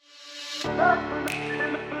Episode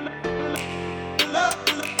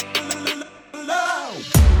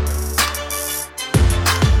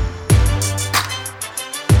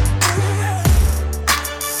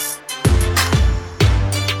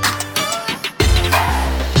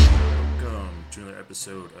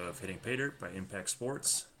of Hitting Pay Dirt by Impact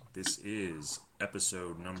Sports. This is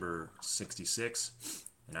episode number 66,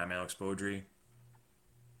 and I'm Alex Beaudry.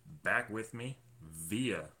 Back with me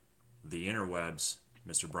via the interwebs,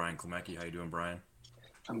 Mr. Brian Klemecki. How you doing, Brian?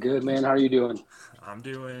 I'm good, man. How are you doing? I'm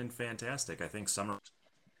doing fantastic. I think summer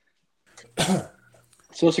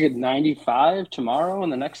supposed to get 95 tomorrow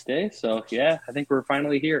and the next day, so yeah, I think we're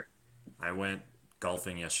finally here. I went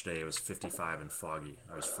golfing yesterday. It was 55 and foggy.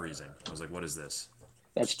 I was freezing. I was like, what is this?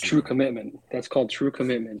 That's true commitment. That's called true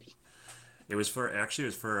commitment. It was for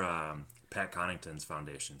Pat Connington's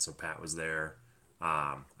foundation. So Pat was there.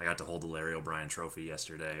 I got to hold the Larry O'Brien trophy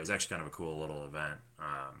yesterday. It was actually kind of a cool little event.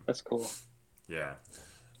 That's cool. Yeah.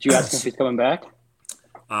 Did you ask him if he's coming back?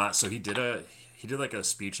 So he did like a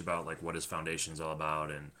speech about like what his foundation's all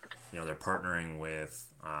about, and they're partnering with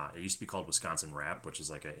it used to be called Wisconsin Rap, which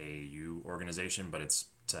is like a AAU organization, but it's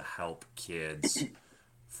to help kids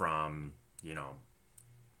from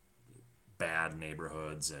bad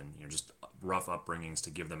neighborhoods and just rough upbringings, to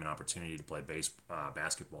give them an opportunity to play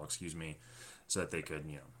basketball, so that they could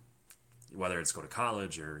whether it's go to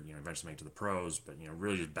college or eventually make it to the pros, but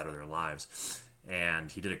really just better their lives. And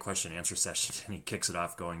he did a question and answer session, and he kicks it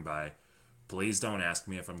off going by, "Please don't ask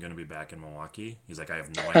me if I'm going to be back in Milwaukee." He's like, "I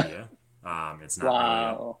have no idea. It's not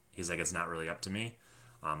really up." He's like, "It's not really up to me.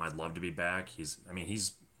 I'd love to be back." He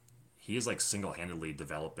is like single-handedly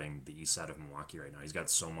developing the east side of Milwaukee right now. He's got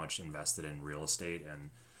so much invested in real estate and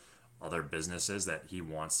other businesses that he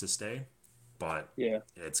wants to stay, but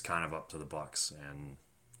it's kind of up to the Bucks, and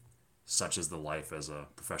such is the life as a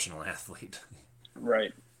professional athlete.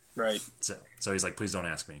 Right. So he's like, "Please don't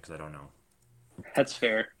ask me because I don't know." That's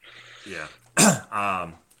fair. Yeah.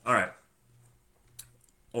 All right.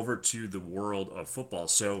 Over to the world of football.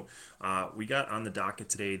 So we got on the docket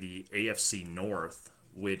today the AFC North,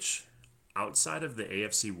 which outside of the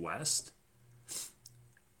AFC West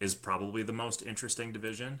is probably the most interesting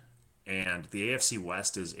division. And the AFC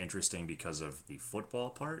West is interesting because of the football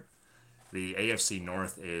part. The AFC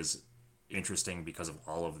North is interesting because of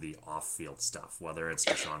all of the off-field stuff, whether it's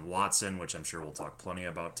Deshaun Watson, which I'm sure we'll talk plenty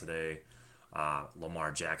about today,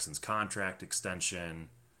 Lamar Jackson's contract extension,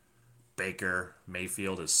 Baker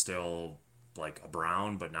Mayfield is still like a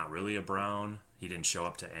Brown, but not really a Brown. He didn't show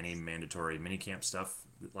up to any mandatory minicamp stuff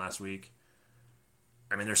last week.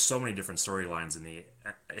 I mean, there's so many different storylines in the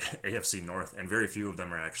AFC North, and very few of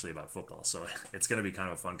them are actually about football. So it's going to be kind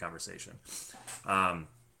of a fun conversation.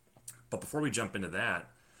 But before we jump into that,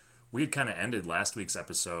 we had kind of ended last week's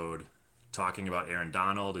episode talking about Aaron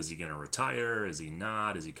Donald. Is he going to retire? Is he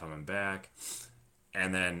not? Is he coming back?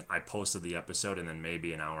 And then I posted the episode, and then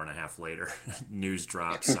maybe an hour and a half later, news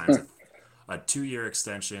drops, signs a 2-year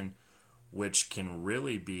extension, which can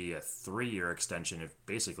really be a 3-year extension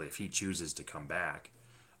if he chooses to come back.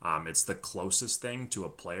 It's the closest thing to a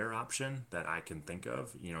player option that I can think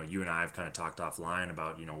of. You and I have kind of talked offline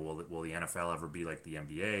about, will the NFL ever be like the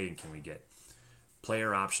NBA, and can we get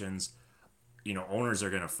player options? Owners are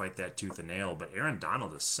going to fight that tooth and nail, but Aaron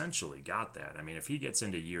Donald essentially got that. I mean, if he gets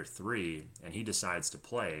into year 3 and he decides to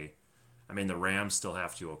play, I mean, the Rams still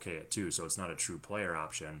have to okay it too, so it's not a true player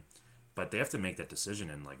option, but they have to make that decision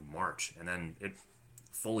in like March, and then it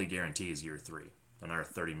fully guarantees year 3, another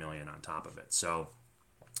 $30 million on top of it. So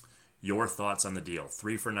your thoughts on the deal?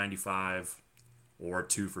 3 for 95 or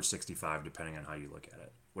 2 for 65, depending on how you look at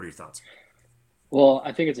it. What are your thoughts? Well,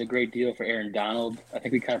 I think it's a great deal for Aaron Donald. I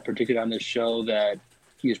think we kind of predicted on this show that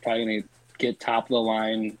he was probably going to get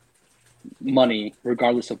top-of-the-line money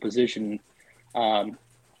regardless of position, kind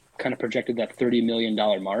of projected that $30 million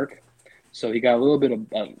mark. So he got a little bit of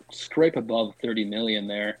a scrape above $30 million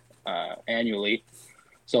there annually.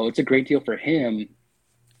 So it's a great deal for him.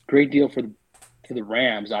 Great deal for the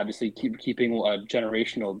Rams, obviously, keeping a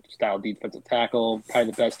generational-style defensive tackle,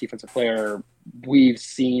 probably the best defensive player we've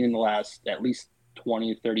seen in the last at least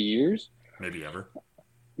 20, 30 years. Maybe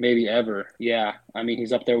ever. Yeah. I mean,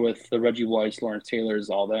 he's up there with the Reggie Whites, Lawrence Taylors,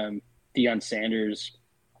 all them, Deion Sanders.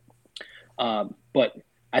 But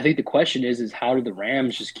I think the question is how do the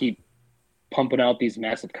Rams just keep pumping out these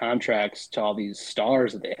massive contracts to all these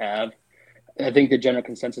stars that they have? I think the general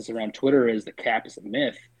consensus around Twitter is the cap is a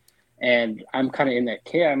myth. And I'm kind of in that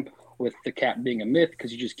camp with the cap being a myth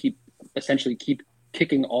because you just keep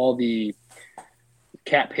kicking all the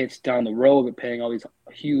cap hits down the road, but paying all these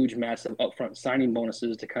huge, massive upfront signing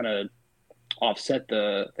bonuses to kind of offset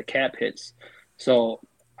the cap hits. So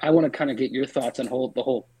I want to kind of get your thoughts on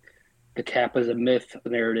the cap as a myth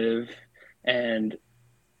narrative and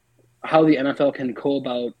how the NFL can go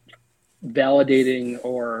about validating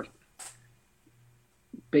or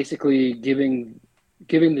basically giving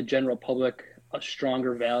the general public a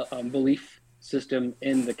stronger belief system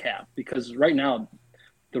in the cap, because right now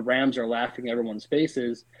the Rams are laughing in everyone's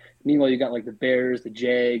faces. Meanwhile, you got like the Bears, the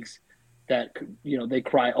Jags, that they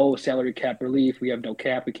cry, "Oh, salary cap relief. We have no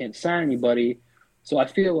cap. We can't sign anybody." So I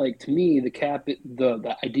feel like, to me,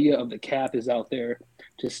 the idea of the cap is out there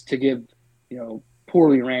just to give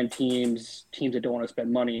poorly ran teams that don't want to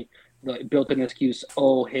spend money the built-in excuse.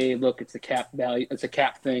 Oh, hey, look, it's a cap value. It's a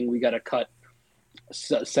cap thing. We got to cut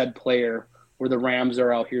said player. Where the Rams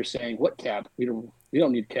are out here saying, "What cap? We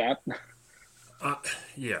don't need cap." Uh,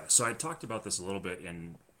 yeah, so I talked about this a little bit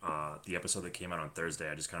in the episode that came out on Thursday.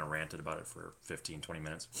 I just kind of ranted about it for 15, 20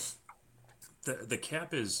 minutes. The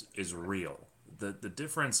cap is real. The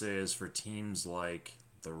difference is for teams like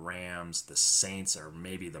the Rams, the Saints are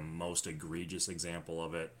maybe the most egregious example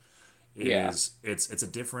of it. Yeah, Is it's a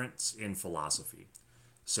difference in philosophy.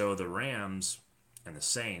 So the Rams and the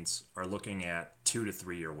Saints are looking at 2 to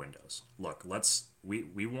 3 year windows. Look,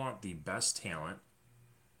 we want the best talent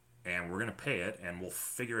and we're gonna pay it, and we'll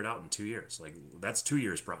figure it out in 2 years. Like that's 2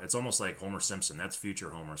 years. It's almost like Homer Simpson. That's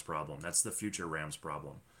future Homer's problem. That's the future Rams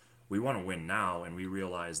problem. We want to win now, and we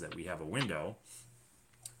realize that we have a window,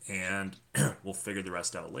 and we'll figure the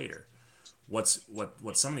rest out later. What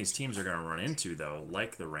some of these teams are going to run into though,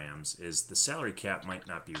 like the Rams, is the salary cap might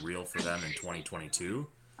not be real for them in 2022,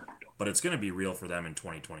 but it's going to be real for them in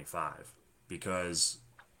 2025 because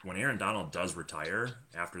when Aaron Donald does retire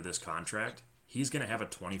after this contract, he's going to have a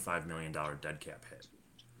 $25 million dead cap hit.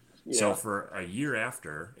 So yeah, for a year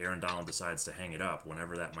after Aaron Donald decides to hang it up,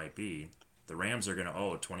 whenever that might be, the Rams are going to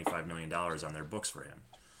owe $25 million on their books for him.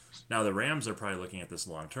 Now the Rams are probably looking at this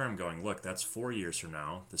long term, going, "Look, that's 4 years from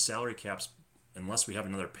now. The salary cap's, unless we have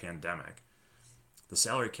another pandemic, the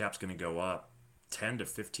salary cap's going to go up 10 to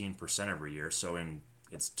 15% every year. So in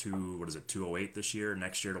it's two, what is it, 208 this year.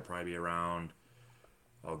 Next year it'll probably be around,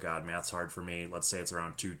 oh God, math's hard for me. Let's say it's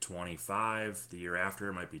around 225. The year after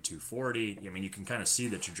it might be 240. I mean, you can kind of see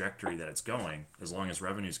the trajectory that it's going as long as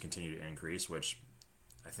revenues continue to increase, which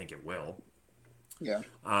I think it will. yeah,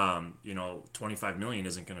 25 million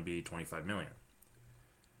isn't going to be 25 million.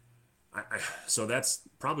 So that's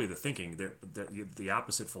probably the thinking. The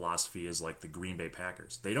opposite philosophy is like the Green Bay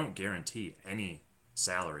Packers. They don't guarantee any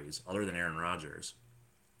salaries other than Aaron Rodgers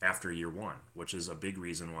after year one, which is a big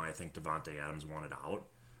reason why I think Devontae Adams wanted out.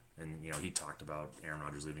 And he talked about Aaron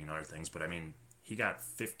Rodgers leaving and other things, but I mean, he got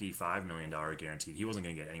 $55 million guaranteed. He wasn't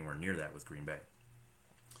going to get anywhere near that with Green Bay.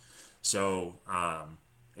 So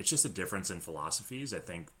it's just a difference in philosophies. I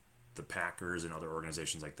think the Packers and other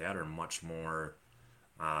organizations like that are much more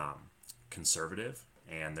conservative,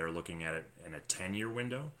 and they're looking at it in a 10-year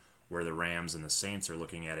window, where the Rams and the Saints are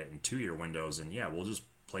looking at it in 2 year windows. And yeah, we'll just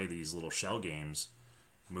play these little shell games,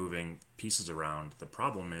 moving pieces around. The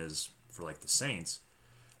problem is for like the Saints,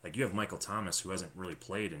 like you have Michael Thomas who hasn't really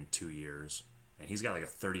played in 2 years, and he's got like a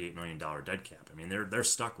 $38 million dead cap. I mean, they're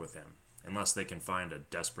stuck with him unless they can find a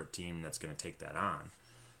desperate team that's going to take that on.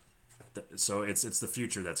 So it's the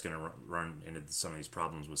future that's going to run into some of these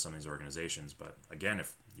problems with some of these organizations. But again,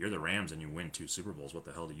 if you're the Rams and you win 2 Super Bowls, what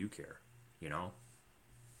the hell do you care? You know.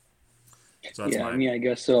 So that's yeah. I my mean, I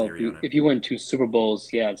guess so. If theory you on it. if you win two Super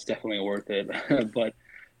Bowls, yeah, it's definitely worth it. But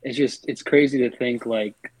it's crazy to think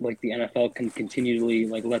like the NFL can continually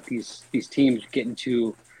like let these teams get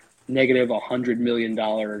into negative $100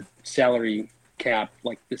 million salary cap,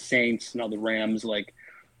 like the Saints, now the Rams. Like,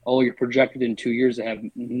 oh, you're projected in 2 years to have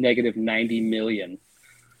negative 90 million,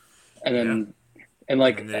 and Yeah, then and and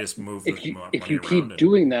like then they just move the if money you around keep and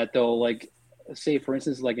doing that though, like say for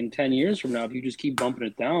instance, like in 10 years from now, if you just keep bumping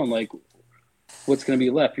it down, like what's going to be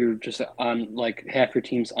left? You're just on like half your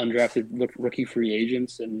team's undrafted rookie free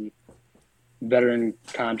agents and minimum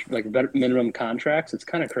contracts. It's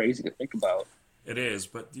kind of crazy to think about. it is.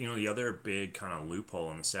 But the other big kind of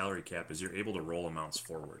loophole in the salary cap is you're able to roll amounts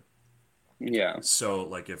forward. Yeah, So,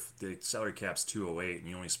 like, if the salary cap's 208 and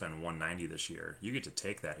you only spend 190 this year, you get to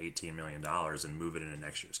take that $18 million and move it into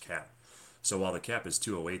next year's cap. So, while the cap is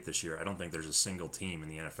 208 this year, I don't think there's a single team in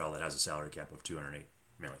the NFL that has a salary cap of 208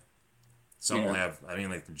 million. Some will yeah, have, I mean,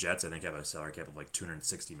 like the Jets, I think have a salary cap of like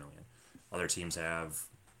 260 million. Other teams have,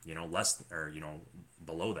 less or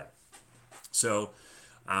below that. So,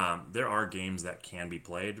 there are games that can be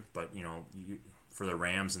played, but for the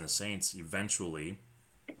Rams and the Saints, eventually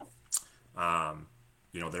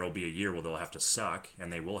there will be a year where they'll have to suck,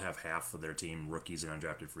 and they will have half of their team rookies and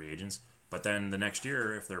undrafted free agents. But then the next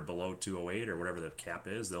year, if they're below 208 or whatever the cap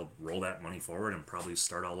is, they'll roll that money forward and probably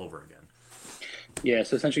start all over again. Yeah,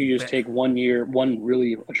 so essentially you just Ba- take 1 year, one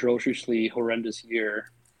really atrociously horrendous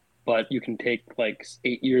year, but you can take like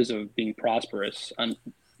 8 years of being prosperous and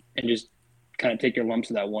just kind of take your lumps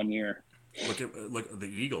of that 1 year. look, the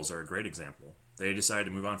Eagles are a great example. They decided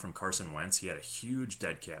to move on from Carson Wentz. He had a huge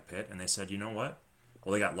dead cap hit, and they said, you know what?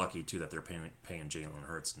 Well, they got lucky too that they're paying Jalen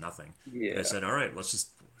Hurts nothing. But they Yeah, said, all right, let's just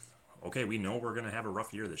okay. We know we're going to have a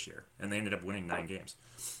rough year this year, and they ended up winning 9 games.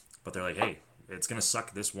 But they're like, hey, it's going to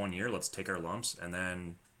suck this 1 year. Let's take our lumps, and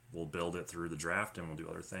then we'll build it through the draft, and we'll do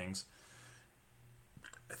other things.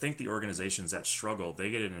 I think the organizations that struggle, they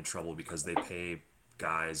get into trouble because they pay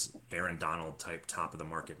guys Aaron Donald type top of the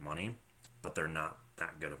market money, but they're not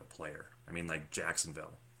that good of a player. I mean, like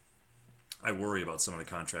Jacksonville. I worry about some of the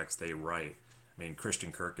contracts they write. I mean,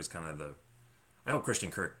 Christian Kirk is kind of the. I hope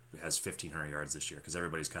Christian Kirk has 1,500 yards this year because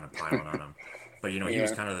everybody's kind of piling on him. But he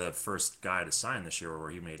was yeah, kind of the first guy to sign this year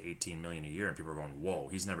where he made 18 million a year, and people are going, "Whoa,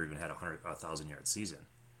 he's never even had a 1,000 yard season."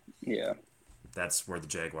 yeah, That's where the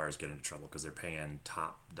Jaguars get into trouble because they're paying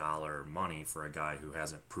top dollar money for a guy who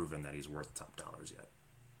hasn't proven that he's worth top dollars yet.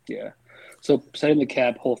 yeah. So setting the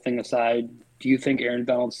cap whole thing aside, do you think Aaron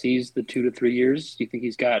Donald sees the 2 to 3 years? Do you think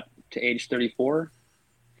he's got to age 34?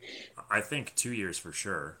 I think 2 years for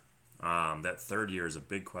sure. That third year is a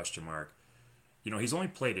big question mark. He's only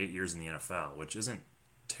played 8 years in the NFL, which isn't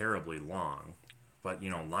terribly long. But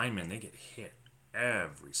linemen they get hit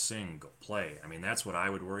every single play. I mean, that's what I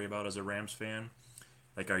would worry about as a Rams fan.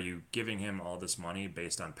 Like, are you giving him all this money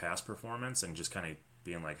based on past performance and just kind of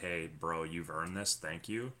being like, hey, bro, you've earned this, thank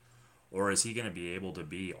you? Or is he going to be able to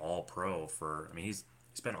be all pro for, I mean, he's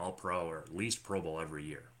been all pro or at least Pro Bowl every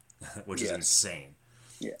year, which is Yes. insane.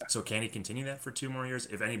 Yeah. So can he continue that for 2 more years?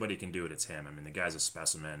 If anybody can do it, it's him. I mean, the guy's a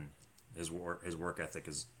specimen. His work ethic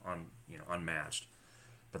is unmatched.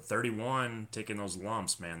 But 31, taking those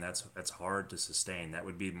lumps, man, that's hard to sustain. That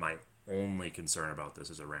would be my only concern about this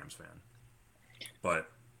as a Rams fan. But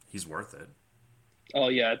he's worth it. Oh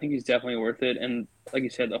yeah, I think he's definitely worth it. And like you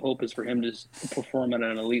said, the hope is for him to perform at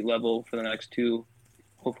an elite level for the next two,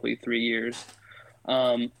 hopefully 3 years.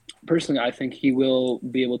 Um, Personally, I think he will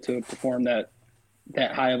be able to perform that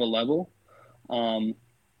high of a level. Um,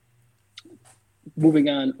 Moving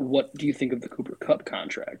on, what do you think of the Cooper Cup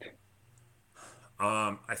contract?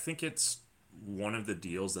 I think it's one of the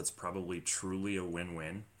deals that's probably truly a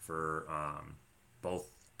win-win for both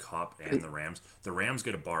Cup and the Rams. The Rams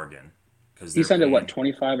get a bargain because He they're signed at what, paying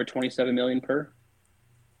 25 or 27 million per?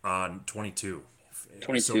 22.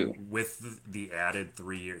 So 22. with the added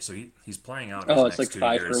 3 years, so he's playing out his Oh, it's next like two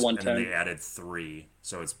five for years, and then 110. they added three.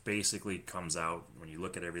 So it's basically comes out when you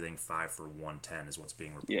look at everything 5 for 110 is what's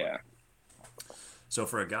being reported. Yeah. So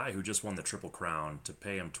for a guy who just won the Triple Crown to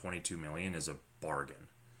pay him 22 million is a bargain.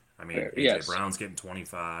 I mean, AJ Yes. Brown's getting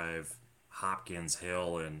 25, Hopkins,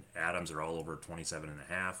 Hill, and Adams are all over 27 and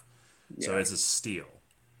a half. So Yeah. it's a steal.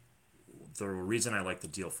 The reason I like the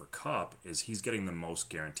deal for Cup is he's getting the most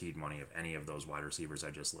guaranteed money of any of those wide receivers I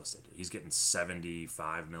just listed. He's getting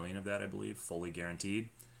 75 million of that, I believe, fully guaranteed,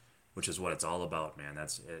 which is what it's all about, man.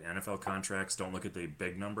 That's NFL contracts. Don't look at the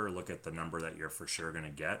big number, look at the number that you're for sure going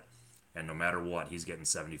to get. And no matter what, he's getting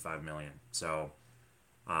 75 million. So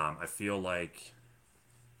I feel like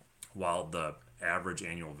while the average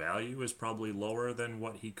annual value is probably lower than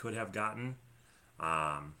what he could have gotten,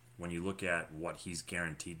 when you look at what he's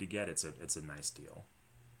guaranteed to get, it's a nice deal.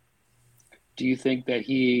 Do you think that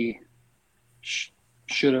he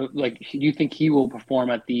should have, like, do you think he will perform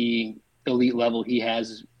at the elite level he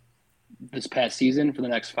has this past season for the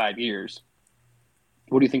next 5 years?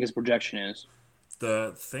 What do you think his projection is?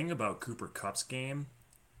 The thing about Cooper Cup's game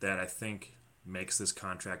that I think makes this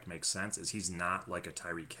contract make sense is he's not like a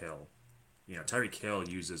Tyreek Hill. Tyreek Hill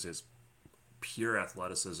uses his pure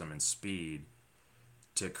athleticism and speed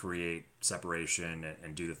to create separation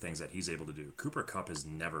and do the things that he's able to do. Cooper Cup has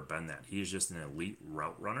never been that. He is just an elite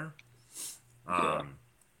route runner. Yeah.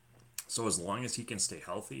 So as long as he can stay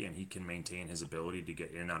healthy and he can maintain his ability to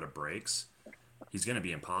get in and out of breaks, he's going to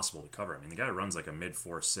be impossible to cover. I mean, the guy runs like a mid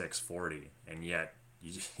 4.6 40, and yet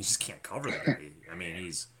you just can't cover the guy. I mean,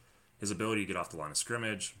 his ability to get off the line of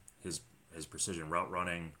scrimmage, his precision route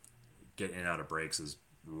running, get in and out of breaks is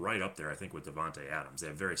right up there. I think with Devonte Adams, they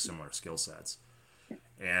have very similar skill sets,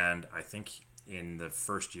 and I think in the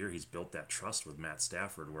first year he's built that trust with Matt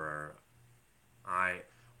Stafford, where I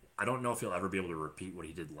I don't know if he'll ever be able to repeat what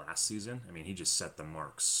he did last season. I mean, he just set the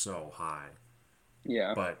mark so high,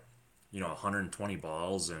 Yeah. but 120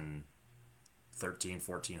 balls and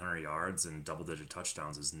 1,400 yards and double digit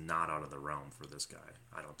touchdowns is not out of the realm for this guy,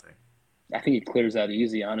 I don't think. I think he clears that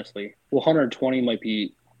easy, honestly. Well, 120 might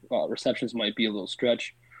be receptions might be a little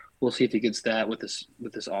stretch. We'll see if he gets that with this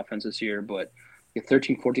offense this year. But get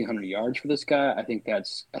 13, 1,400 yards for this guy, I think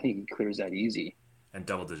he clears that easy. And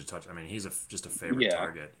double digit touch. I mean, he's just a favorite Yeah,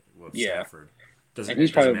 target with yeah, Stafford. and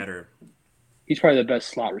It doesn't matter. he's probably the best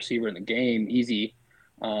slot receiver in the game, easy.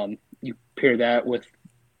 You pair that with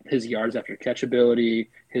his yards after catch ability,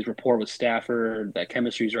 his rapport with Stafford, that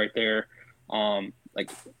chemistry's right there. Like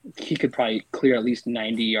he could probably clear at least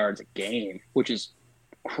 90 yards a game, which is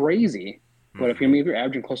crazy. But Mm-hmm. if you're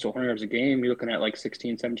averaging close to 100 yards a game, you're looking at like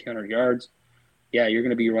 16, 1,700 yards. Yeah, you're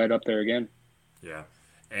going to be right up there again. Yeah.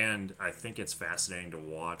 And I think it's fascinating to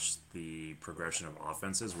watch the progression of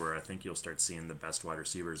offenses where I think you'll start seeing the best wide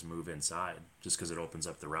receivers move inside just because it opens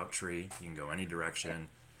up the route tree. You can go any direction.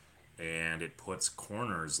 And it puts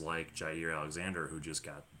corners like Jair Alexander, who just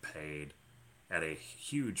got paid, at a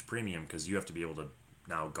huge premium because you have to be able to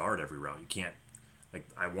now guard every route. You can't, like,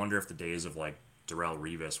 I wonder if the days of like Darrell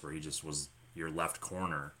Revis, where he just was your left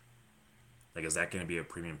corner, like, is that going to be a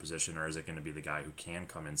premium position, or is it going to be the guy who can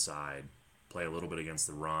come inside, play a little bit against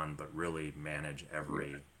the run, but really manage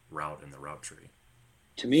every route in the route tree?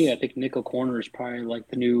 To me, I think nickel corner is probably like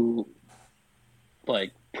the new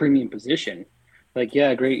like premium position. Like,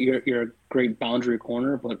 yeah, great, you're a great boundary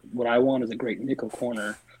corner, but what I want is a great nickel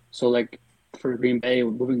corner. So like for Green Bay,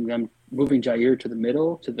 moving Jair to the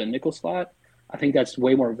middle to the nickel slot, I think that's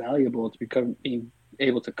way more valuable to become being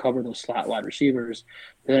able to cover those slot wide receivers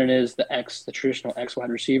than it is the traditional X wide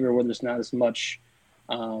receiver where there's not as much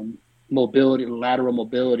um, mobility, lateral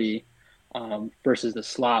mobility versus the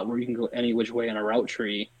slot where you can go any which way on a route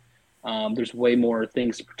tree. There's way more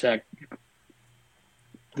things to protect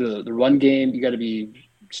the run game. You got to be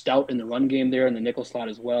stout in the run game there in the nickel slot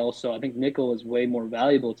as well. So I think nickel is way more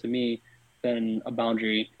valuable to me than a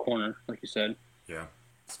boundary corner, like you said. Yeah,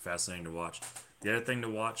 it's fascinating to watch. The other thing to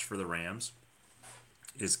watch for the Rams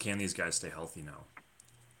is, can these guys stay healthy now?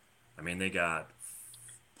 I mean, they got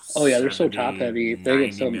Oh yeah, they're so top 70, heavy. If they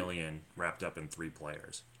get 90 some, million wrapped up in three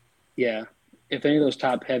players. yeah, if any of those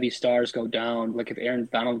top heavy stars go down, like if Aaron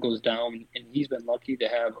Donald goes down, and he's been lucky to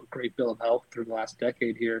have a great bill of health through the last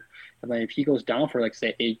decade here, and then if he goes down for like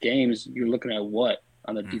say 8 games, you're looking at what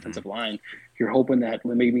on the Mm-hmm. defensive line? You're hoping that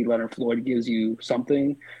maybe Leonard Floyd gives you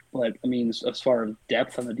something, but I mean, as far as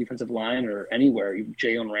depth on the defensive line or anywhere,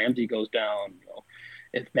 Jalen Ramsey goes down,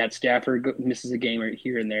 if Matt Stafford misses a game right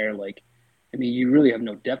here and there, like I mean, you really have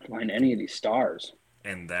no depth behind any of these stars.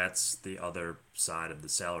 And that's the other side of the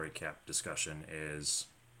salary cap discussion is,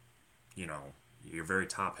 you know, you're very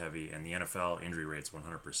top heavy, and the NFL injury rate's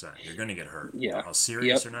 100%. You're going to get hurt. Now, Yeah. how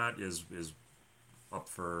serious Yep. or not is up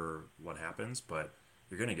for what happens, but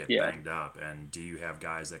you're going to get Yeah. banged up. And do you have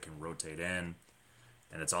guys that can rotate in?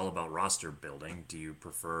 And it's all about roster building. Do you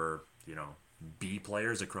prefer, B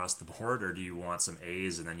players across the board, or do you want some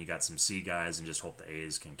A's and then you got some C guys and just hope the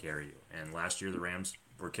A's can carry you? And last year the Rams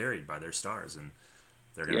were carried by their stars, and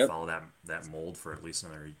they're going to Yep. follow that mold for at least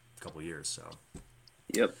another couple of years. So,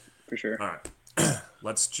 Yep. For sure. all right,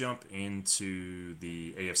 let's jump into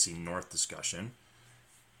the AFC North discussion.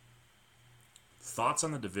 Thoughts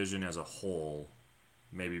on the division as a whole,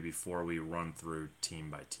 maybe before we run through team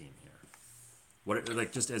by team here. What,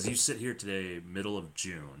 like, just as you sit here today, middle of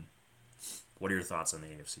June, what are your thoughts on the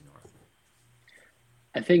AFC North?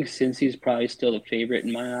 I think Cincy's probably still the favorite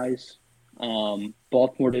in my eyes.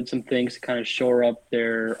 Baltimore did some things to kind of shore up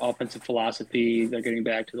their offensive philosophy. They're getting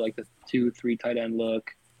back to like the 2, 3 tight end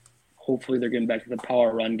look. Hopefully, they're getting back to the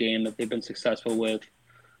power run game that they've been successful with.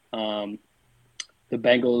 Um, the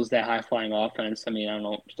Bengals, that high flying offense. I mean, I don't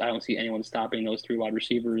know. I don't see anyone stopping those three wide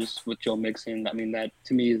receivers with Joe Mixon. I mean, that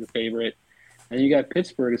to me is the favorite. And then you got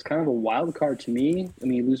Pittsburgh. It's kind of a wild card to me. I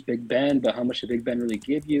mean, you lose Big Ben, but how much did Big Ben really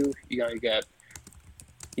give you? You got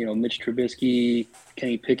Mitch Trubisky,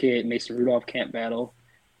 Kenny Pickett, Mason Rudolph can't battle.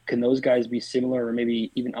 Can those guys be similar or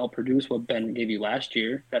maybe even outproduce what Ben gave you last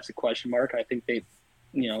year? That's a question mark. I think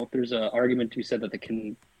there's an argument to be said that they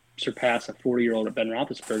can surpass a 40-year-old Ben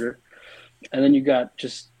Roethlisberger. And then you got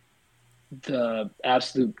just the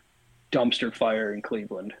absolute dumpster fire in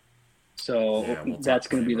Cleveland. So Yeah, we'll talk that's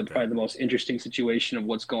going to plenty be about probably that. the most interesting situation of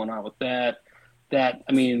what's going on with that. That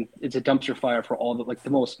I mean, it's a dumpster fire for all the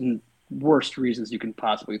most worst reasons you can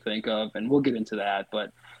possibly think of, and we'll get into that.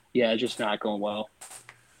 But yeah, it's just not going well.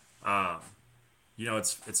 Um,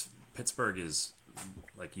 it's Pittsburgh is,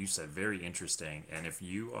 like you said, very interesting. And if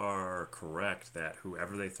you are correct that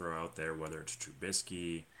whoever they throw out there, whether it's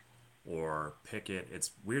Trubisky or Pickett,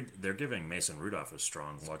 it's weird. They're giving Mason Rudolph a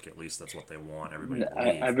strong look. At least that's what they want everybody to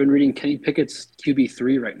believe. I've been reading Kenny Pickett's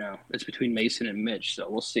QB3 right now. It's between Mason and Mitch, so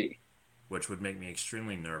we'll see. which would make me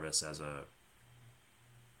extremely nervous as a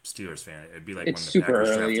Steelers fan. It'd be like It's when the super Packers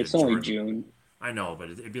early. It's drafted only Jordan. June. I know, but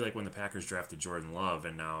it'd be like when the Packers drafted Jordan Love,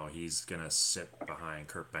 and now he's gonna sit behind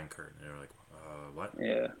Kurt Benkert, and they're like, what?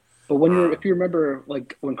 Yeah. But when you're, if Um, you remember,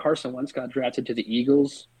 like when Carson Wentz got drafted to the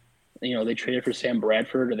Eagles, they traded for Sam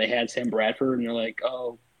Bradford, or they had Sam Bradford, and they're like,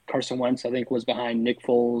 oh, Carson Wentz, I think, was behind Nick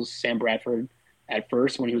Foles, Sam Bradford at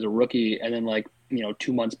first when he was a rookie, and then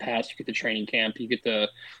 2 months passed, you get the training camp, you get the,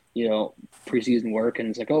 you know, preseason work, and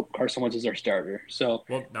it's like, oh, Carson Wentz is our starter. So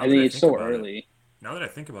well, I think it's so early. now that I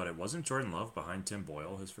think about it, wasn't Jordan Love behind Tim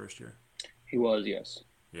Boyle his first year? He was, yes.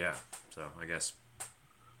 Yeah, so I guess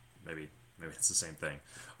maybe maybe it's the same thing.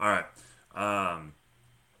 All right. Um,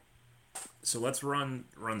 so let's run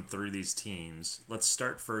through these teams. Let's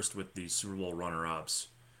start first with the Super Bowl runner-ups.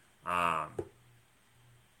 Um,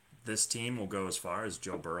 this team will go as far as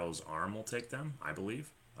Joe Burrow's arm will take them, I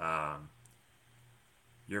believe.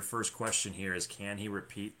 Your first question here is: can he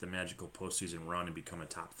repeat the magical postseason run and become a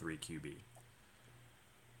top three QB?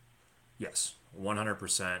 Yes,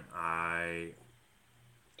 100%. I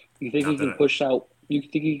You think not he that can push out? You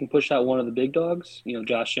think he can push out one of the big dogs?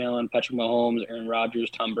 Josh Allen, Patrick Mahomes, Aaron Rodgers,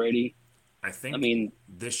 Tom Brady. I I think mean,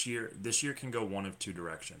 this year can go one of two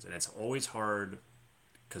directions, and it's always hard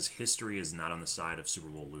because history is not on the side of Super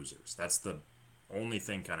Bowl losers. That's the only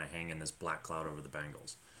thing kind of hanging this black cloud over the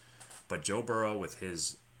Bengals. But Joe Burrow, with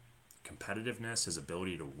his competitiveness, his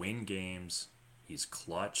ability to win games, he's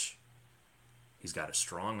clutch. He's got a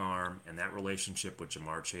strong arm, and that relationship with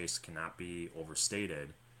Jamar Chase cannot be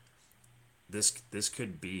overstated. This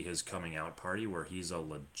could be his coming out party where he's a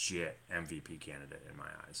legit MVP candidate in my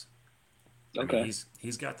eyes. I mean, okay,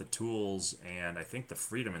 he's got the tools and I think the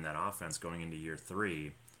freedom in that offense going into year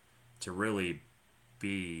three to really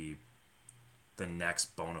be the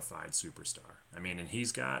next bona fide superstar. I mean, and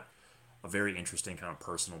he's got a very interesting kind of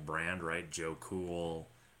personal brand, right? Joe Cool,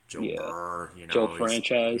 Joe yeah, Burr, Joe he's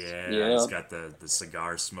franchise, yeah, he's yeah, got the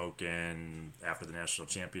cigar smoking after the national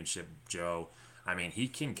championship, Joe. I mean, he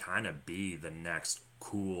can kind of be the next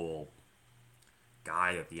cool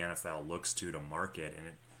guy that the NFL looks to market,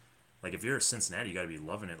 and like if you're a Cincinnati, you got to be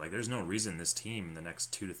loving it. Like there's no reason this team in the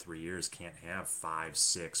next 2 to 3 years can't have 5,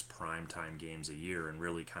 6 primetime games a year and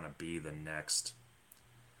really kind of be the next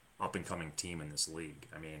up and coming team in this league.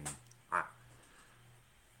 I mean,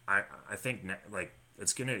 I I think like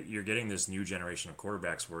it's gonna you're getting this new generation of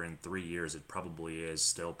quarterbacks where in 3 years it probably is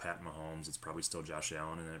still Pat Mahomes, it's probably still Josh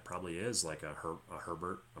Allen, and then it probably is like a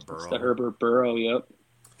Herbert, a it's the Burrow. Herbert Burrow. Yep,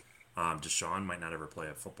 Deshaun might not ever play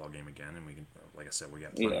a football game again, and we can, like I said, we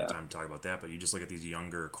got plenty of yeah, time to talk about that. But you just look at these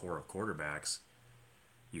younger core of quarterbacks,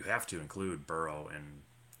 you have to include Burrow and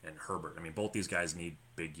Herbert. I mean, both these guys need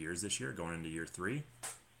big years this year, going into year three.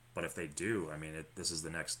 But if they do, I mean, this is the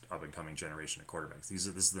next up and coming generation of quarterbacks. This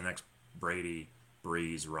is the next Brady,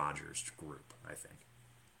 Breeze, Rogers group. I think.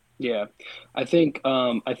 yeah. I think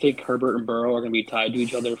Herbert and Burrow are going to be tied to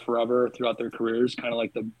each other forever throughout their careers, kind of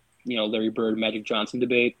like the Larry Bird Magic Johnson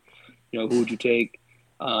debate. Who would you take?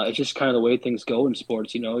 It's just kind of the way things go in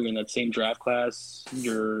sports. You're in that same draft class.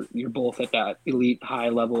 You're both at that elite high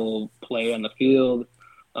level play on the field.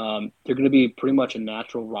 They're going to be pretty much a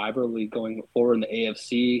natural rivalry going forward in the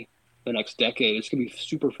AFC the next decade. It's going to be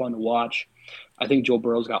super fun to watch. I think Joe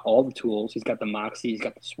Burrow's got all the tools. He's got the moxie. He's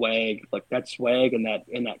got the swag. Like that swag and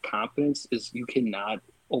that confidence is you cannot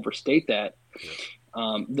overstate that. Yep.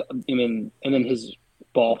 And then his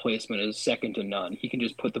ball placement is second to none. He can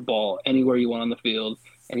just put the ball anywhere you want on the field,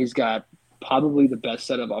 and he's got probably the best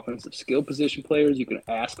set of offensive skill position players you can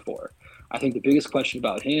ask for. I think the biggest question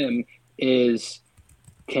about him is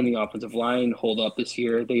can the offensive line hold up this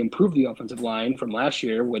year? They improved the offensive line from last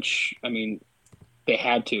year, which I mean they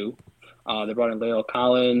had to. They brought in Leo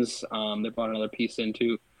Collins. They brought another piece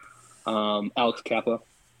into Alex Kappa.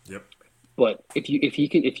 Yep. But if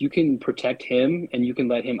you can protect him and you can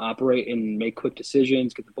let him operate and make quick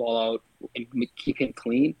decisions, get the ball out, and keep him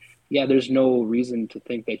clean, yeah, there's no reason to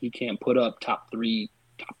think that he can't put up top three,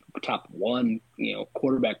 top one,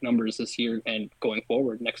 quarterback numbers this year and going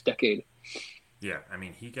forward next decade. Yeah. I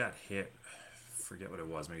mean, he got hit. Forget what it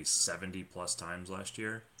was. Maybe 70 plus times last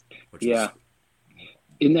year, which was Yeah,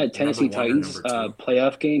 in that number Tennessee one or Titans number two.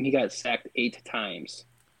 playoff game, he got sacked 8 times,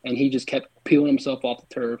 and he just kept peeling himself off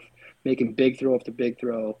the turf, making big throw after big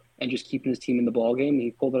throw, and just keeping his team in the ball game. And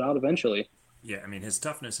he pulled it out eventually. Yeah, I mean his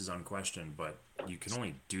toughness is unquestioned, but you can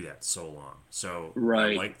only do that so long. So I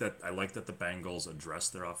Right. like that. I like that the Bengals address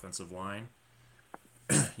their offensive line.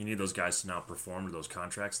 You need those guys to now perform to those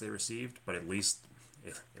contracts they received, but at least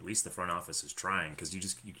the front office is trying because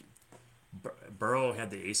Burrow had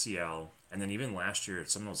the ACL. And then even last year,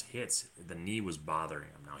 some of those hits, the knee was bothering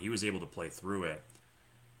him. Now he was able to play through it,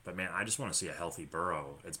 but man, I just want to see a healthy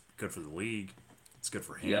Burrow. It's good for the league. It's good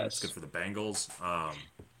for him. It's good Yes. for the Bengals.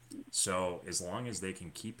 So as long as they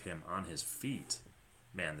can keep him on his feet,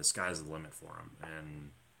 man, the sky's the limit for him.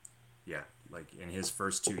 And yeah, like in his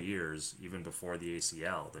first 2 years, even before the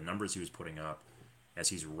ACL, the numbers he was putting up as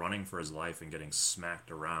he's running for his life and getting smacked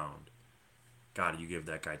around. God, you give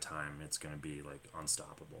that guy time, it's going to be like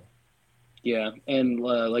unstoppable. Yeah, and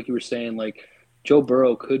like you were saying, like Joe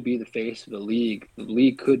Burrow could be the face of the league. The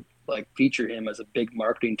league could like feature him as a big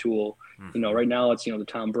marketing tool. Mm-hmm. Right now it's the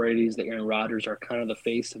Tom Brady's, the Aaron Rodgers are kind of the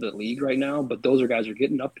face of the league right now, but those are guys are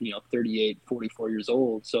getting up, 38, 44 years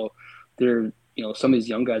old. So they're some of these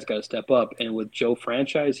young guys got to step up. And with Joe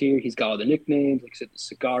franchise here, he's got all the nicknames, like I said, the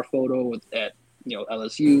cigar photo with at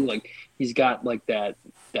LSU, like he's got like that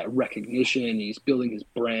recognition. He's building his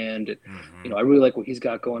brand. And, Mm-hmm. I really like what he's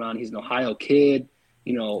got going on. He's an Ohio kid.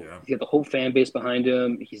 Yeah. He's got the whole fan base behind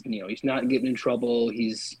him. He's not getting in trouble.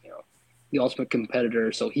 He's the ultimate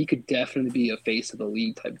competitor, so he could definitely be a face of the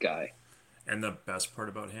league type guy. And the best part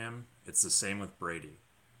about him, it's the same with Brady.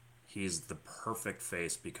 He's the perfect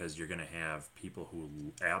face because you're going to have people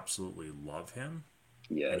who absolutely love him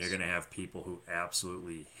and you're Yes. going to have people who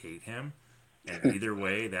absolutely hate him. And either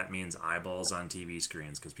way, that means eyeballs on TV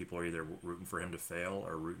screens because people are either rooting for him to fail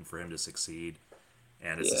or rooting for him to succeed.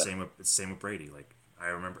 And it's the Yeah. same with Brady. Like I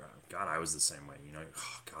remember, God, I was the same way.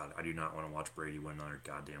 Oh, God, I do not want to watch Brady win another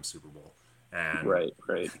goddamn Super Bowl, and Right.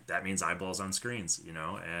 Right. that means eyeballs on screens.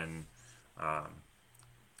 And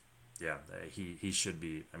yeah, he should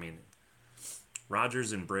be. I mean,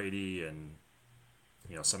 Rodgers and Brady and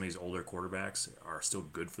some of these older quarterbacks are still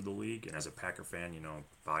good for the league. And as a Packer fan,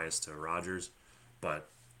 biased to Rodgers, but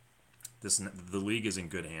the league is in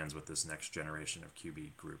good hands with this next generation of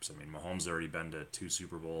QB groups. I mean, Mahomes already been to 2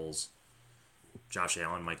 Super Bowls. Josh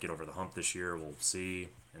Allen might get over the hump this year. We'll see.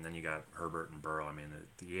 And then you got Herbert and Burrow. I mean,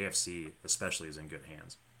 the AFC especially is in good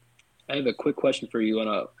hands. I have a quick question for you on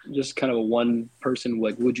a just kind of a one person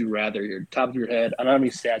like would you rather your top of your head. I don't have any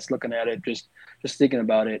stats looking at it, just thinking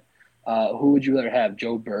about it. Who would you rather have,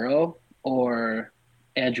 Joe Burrow or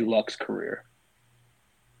Andrew Luck's career?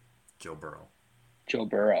 Joe Burrow. Joe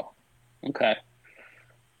Burrow. Okay.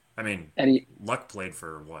 I mean, Any Luck played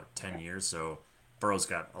for what 10 years, so Burrow's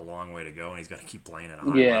got a long way to go, and he's got to keep playing at a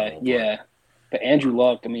high Yeah, level. But yeah. But Andrew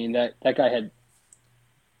Luck, I mean that guy had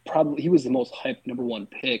probably he was the most hyped number one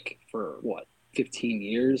pick for what 15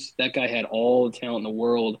 years. That guy had all the talent in the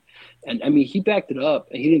world, and I mean he backed it up.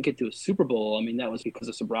 And he didn't get to a Super Bowl. I mean that was because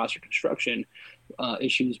of some roster construction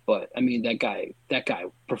issues. But I mean that guy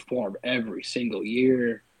performed every single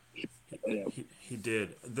year. he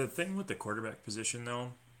did. The thing with the quarterback position,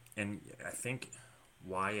 though, and I think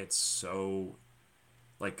why it's so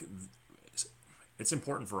like it's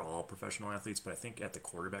important for all professional athletes, but I think at the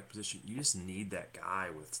quarterback position, you just need that guy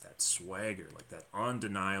with that swagger, like that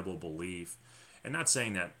undeniable belief. And not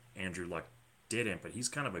saying that Andrew Luck didn't, but he's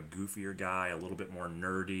kind of a goofier guy, a little bit more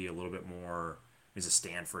nerdy, a little bit more. He's a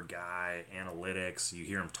Stanford guy, analytics. You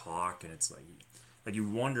hear him talk, and it's like you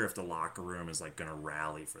wonder if the locker room is like going to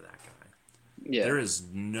rally for that guy. Yeah. There is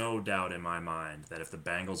no doubt in my mind that if the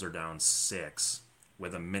Bengals are down 6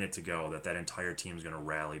 with a minute to go, that entire team is going to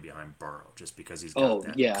rally behind Burrow just because he's got Oh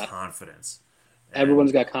that yeah. confidence. And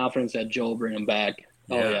Everyone's got confidence that Joe will bring him back.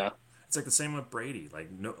 Oh yeah, yeah. it's like the same with Brady.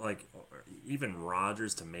 Like no, like even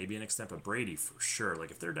Rodgers to maybe an extent, but Brady for sure.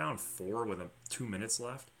 Like if they're down 4 with 2 minutes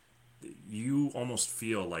left, you almost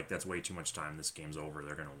feel like that's way too much time. This game's over.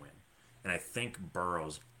 They're going to win. And I think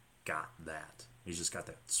Burrow's got that. He's just got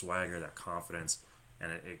that swagger, that confidence,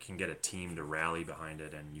 and it can get a team to rally behind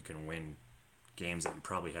it, and you can win games that you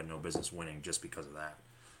probably had no business winning just because of that.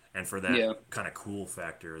 And for that Yeah. kind of cool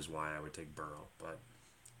factor is why I would take Burrow, but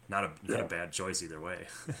not a Yeah. bad choice either way.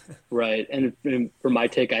 Right. And for my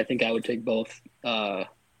take, I think I would take both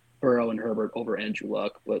Burrow and Herbert over Andrew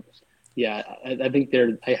Luck. But yeah, I think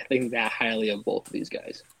that highly of both of these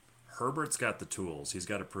guys. Herbert's got the tools. He's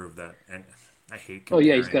got to prove that, and I hate Oh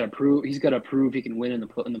yeah, he's got comparing. to prove he can win in the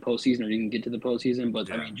postseason or he can get to the postseason. But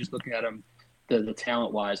I Yeah. mean, just looking at him, the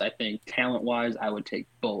talent wise, I think talent wise, I would take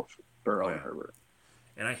both Oh Burrow and yeah. Herbert.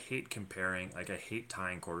 And I hate comparing. Like I hate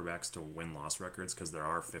tying quarterbacks to win loss records because there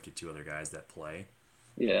are 52 other guys that play.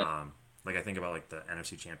 Yeah. Like I think about like the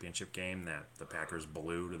NFC Championship game that the Packers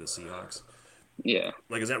blew to the Seahawks. Yeah.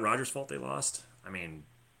 Like is that Rodgers' fault they lost? I mean,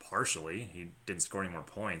 partially. He didn't score any more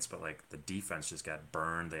points, but like the defense just got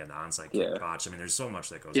burned. They had the onside kick Yeah. botched. I mean, there's so much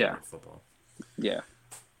that goes Yeah. into football. Yeah.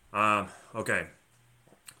 Okay,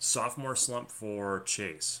 sophomore slump for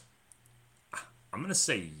Chase. I'm gonna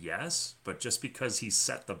say yes, but just because he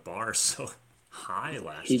set the bar so high He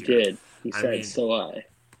last year. did. He I said mean, so. I.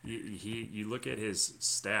 you look at his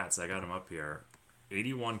stats. I got him up here: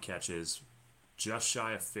 81 catches, just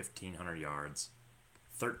shy of 1,500 yards,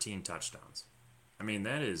 13 touchdowns. I mean,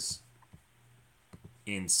 that is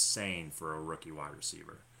insane for a rookie wide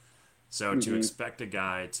receiver. So to Mm-hmm. expect a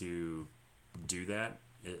guy to do that,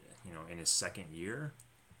 in his second year,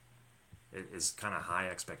 it is kind of high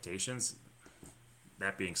expectations.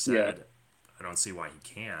 That being Yeah. said, I don't see why he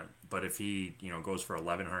can't. But if he, goes for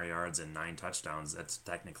 1,100 yards and 9 touchdowns, that's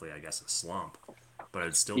technically, I guess, a slump. But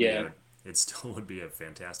Yeah. it still would be a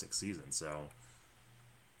fantastic season. So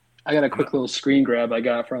I got a I'm quick not, little screen grab I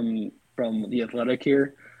got from the Athletic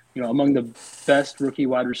here. Among the best rookie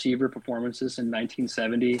wide receiver performances in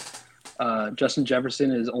 1970, Justin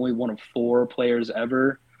Jefferson is only one of four players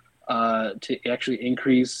ever to actually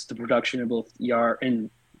increase the production of both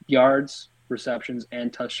yards, receptions,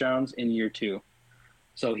 and touchdowns in year two.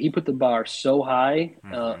 So he put the bar so high,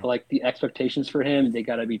 mm-hmm. like the expectations for him, they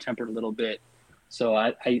got to be tempered a little bit. So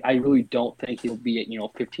I really don't think he'll be at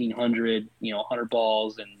 1,500 100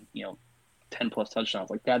 balls and 10 plus touchdowns.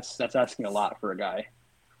 Like that's asking a lot for a guy.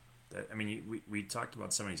 I mean, we talked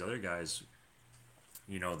about some of these other guys.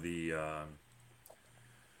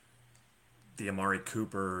 The Amari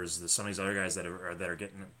Coopers, some of these other guys that are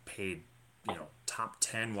getting paid, top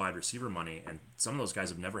 10 wide receiver money, and some of those guys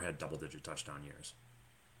have never had double digit touchdown years.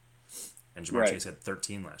 And Jamar Right. Chase had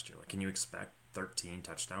 13 last year. Like, can you expect 13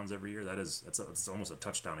 touchdowns every year? That's almost a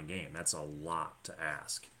touchdown a game. That's a lot to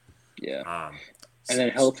ask. Yeah. Um, And then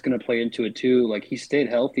health's going to play into it too. Like he stayed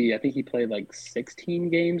healthy. I think he played like 16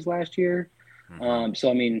 games last year. mm-hmm. So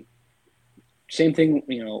I mean, same thing,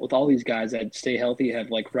 with all these guys that stay healthy, have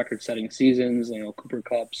like record setting seasons, Cooper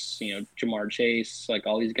Cups, Jamar Chase, like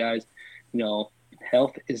all these guys, you know,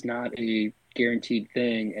 health is not a guaranteed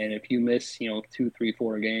thing. And if you miss, two, three,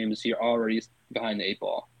 4 games, you're already behind the eight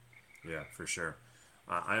ball. Yeah, for sure.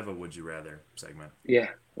 I have a would you rather segment. Yeah.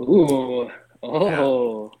 Ooh. Yeah,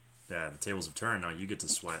 Oh, yeah. The tables have turned. Now you get to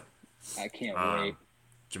sweat. I can't Um, wait.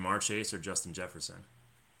 Jamar Chase or Justin Jefferson?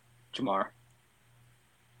 Jamar.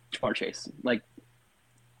 Jamar Chase. Like,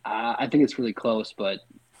 I think it's really close, but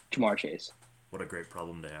Jamar Chase. What a great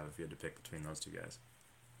problem to have if you had to pick between those two guys.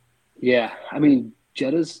 Yeah. I mean,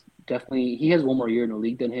 Jetta's definitely, he has one more year in the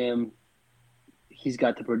league than him. He's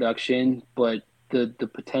got the production, but the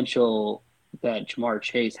potential that Jamar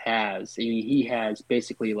Chase has, I mean, he has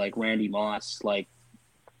basically like Randy Moss, like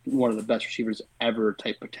one of the best receivers ever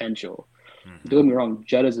type potential. Mm-hmm. Don't get me wrong,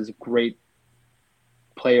 Jettas is a great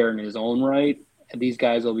player in his own right, and these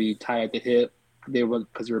guys will be tied at the hip. They were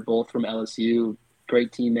both from LSU,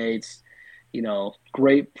 great teammates.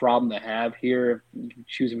 Great problem to have here,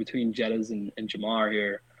 choosing between Jettas and Jamar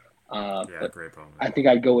here. Yeah, But great problem to I have. think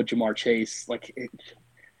I'd go with Jamar Chase. Like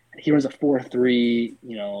he runs a 4.3.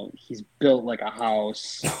 He's built like a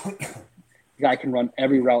house. The guy can run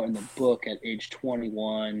every route in the book at age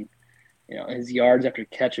 21. His yards after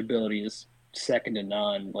catch ability is second to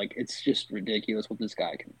none. Like it's just ridiculous what this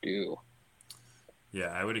guy can do. Yeah,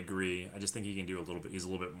 I would agree. I just think he can do a little bit. He's a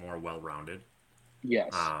little bit more well-rounded.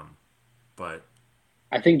 Yes, Um, but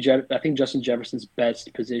I think Justin Jefferson's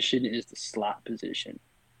best position is the slot position.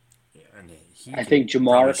 yeah, and he I can think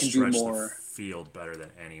probably Jamar can do stretch the more. field better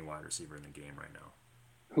than any wide receiver in the game right now.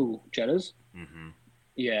 Who Jettas? Mm-hmm.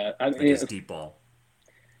 Yeah, I Like mean, his deep ball.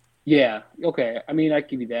 yeah, okay. I mean, I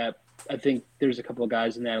give you that. I think there's a couple of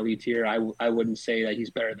guys in that elite tier. I wouldn't say that he's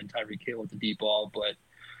better than Tyreek Hill with the deep ball, but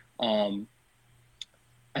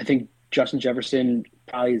I think Justin Jefferson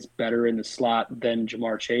probably is better in the slot than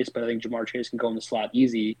Jamar Chase, but I think Jamar Chase can go in the slot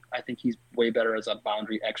easy. I think he's way better as a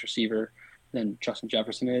boundary X receiver than Justin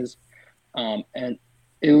Jefferson is. And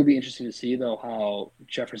it will be interesting to see, though, how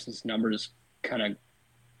Jefferson's numbers kind of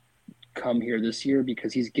come here this year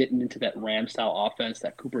because he's getting into that Ram style offense,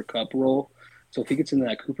 that Cooper Cup role. So if he gets into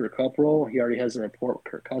that Cooper Cup role, he already has the report with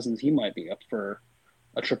Kirk Cousins. He might be up for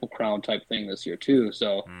a triple crown type thing this year too.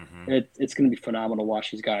 So Mm-hmm. it's going to be phenomenal to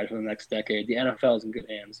watch these guys for the next decade. The NFL is in good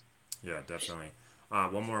hands. Yeah, definitely.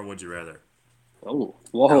 One more. Would you rather? Oh,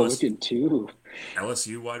 whoa, look LS, at two.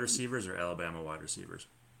 LSU wide receivers or Alabama wide receivers?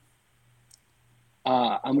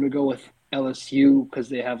 I'm going to go with LSU because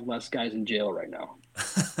they have less guys in jail right now.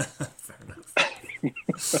 Fair enough.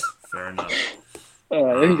 Fair enough.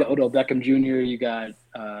 Then you got Um, Odell Beckham Jr., you got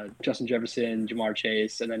Justin Jefferson, Jamar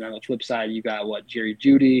Chase, and then on the flip side, you got Jerry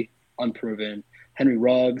Judy, unproven, Henry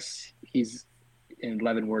Ruggs, he's in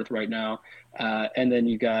Leavenworth right now, and then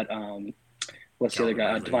you got what's the other Calvin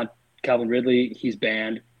guy, Ridley. Calvin Ridley, he's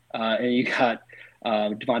banned, and you got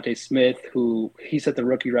Devontae Smith, who he set the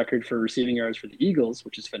rookie record for receiving yards for the Eagles,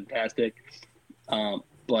 which is fantastic.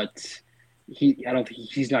 But I don't think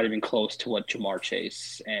he's not even close to what Jamar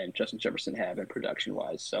Chase and Justin Jefferson have in production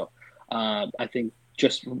wise. So I think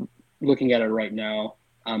just looking at it right now,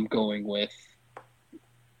 I'm going with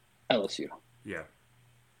LSU. Yeah.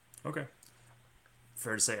 Okay.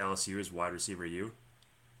 Fair to say LSU is wide receiver U?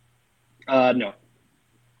 No,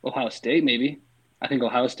 Ohio State maybe. I think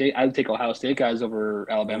Ohio State. I would take Ohio State guys over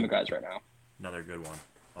Alabama Ooh, guys right now. another good one.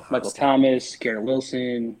 Ohio Michael State. Thomas, Garrett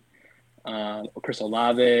Wilson, Chris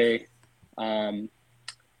Olave, um,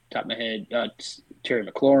 top of my head, Terry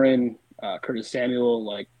McLaurin, Curtis Samuel.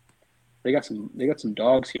 Like they got some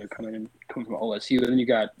dogs here coming from OSU, and then you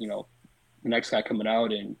got the next guy coming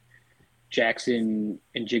out and Jackson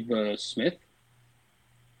and Jigba Smith.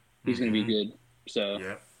 He's going to be Mm-hmm. good. So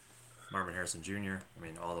Yeah. Marvin Harrison Jr. I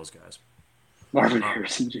mean, all those guys. Marvin Uh,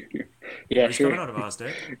 Harrison Jr. Yeah, he's sure. coming out of Ohio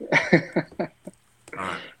State. All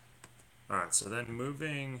right. All right. So then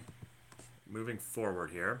moving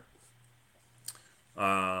forward here.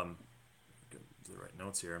 Um, get the right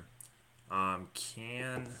notes here.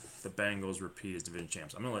 Can the Bengals repeat as division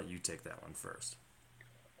champs? I'm gonna let you take that one first.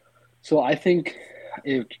 So I think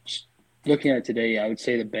if looking at it today, I would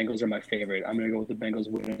say the Bengals are my favorite. I'm going to go with the Bengals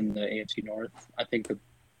winning the AFC North. I think the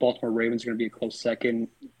Baltimore Ravens are going to be a close second.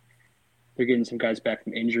 They're getting some guys back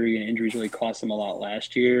from injury, and injuries really cost them a lot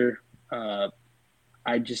last year. Uh,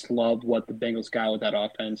 I just love what the Bengals got with that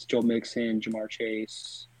offense. Joe Mixon, Jamar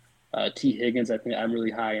Chase, T. Higgins, I think I'm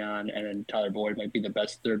really high on, and then Tyler Boyd might be the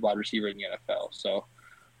best third wide receiver in the NFL. So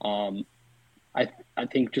um, I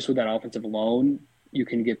think just with that offensive alone, you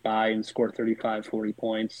can get by and score 35, 40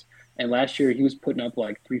 points. And last year, he was putting up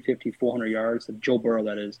like 350, 400 yards. Joe Burrow,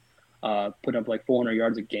 that is, putting up like 400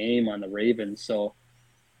 yards a game on the Ravens. So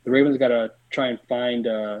the Ravens got to try and find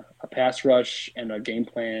a pass rush and a game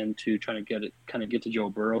plan to try to get to Joe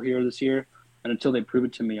Burrow here this year. And until they prove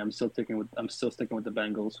it to me, I'm still sticking with the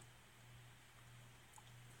Bengals.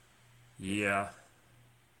 Yeah.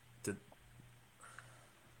 Did,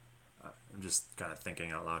 I'm just kind of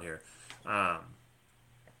thinking out loud here. Um,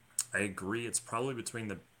 I agree. It's probably between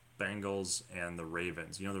the Bengals and the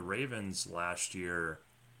Ravens. The Ravens last year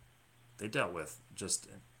they dealt with just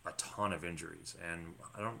a ton of injuries, and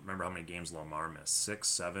I don't remember how many games Lamar missed. Six,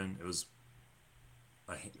 seven. It was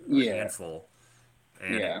a Yeah, handful,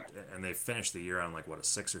 and yeah, and they finished the year on like what a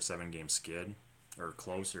 6 or 7 game skid, or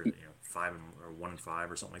close, or five or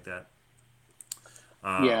 1-5 or something like that.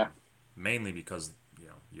 yeah, Mainly because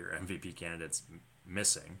your MVP candidate's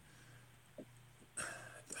missing.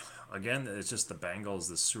 Again, it's just the Bengals.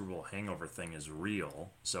 The Super Bowl hangover thing is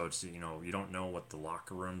real. So it's you don't know what the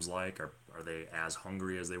locker room's like. Are they as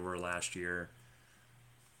hungry as they were last year?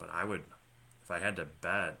 But I would, if I had to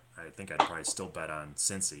bet, I think I'd probably still bet on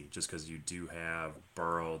Cincy just because you do have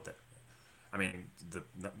Burrow. That I mean,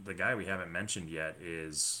 the guy we haven't mentioned yet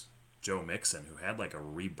is Joe Mixon, who had like a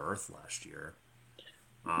rebirth last year,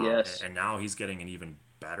 yes. and now he's getting an even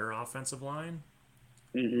better offensive line.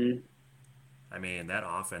 Hmm. I mean, that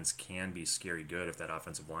offense can be scary good if that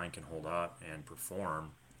offensive line can hold up and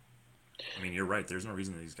perform. I mean, you're right. There's no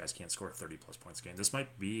reason that these guys can't score 30 plus points a game. This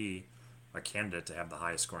might be a candidate to have the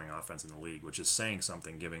highest scoring offense in the league, which is saying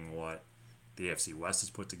something given what the AFC West has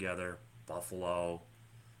put together. Buffalo,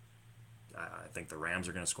 I think the Rams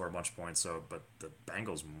are going to score a bunch of points. So, but the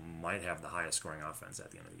Bengals might have the highest scoring offense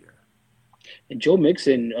at the end of the year. And Joe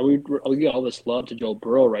Mixon, we get all this love to Joe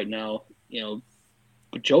Burrow right now,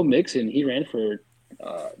 but Joe Mixon, he ran for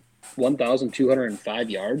uh, 1,205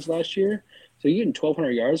 yards last year. So you're getting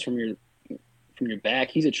 1,200 yards from your back.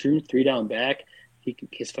 He's a true three down back.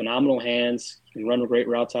 Has phenomenal hands. He can run great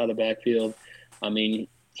routes out of the backfield. I mean,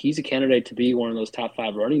 he's a candidate to be one of those top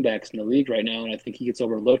five running backs in the league right now, and I think he gets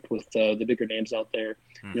overlooked with the bigger names out there.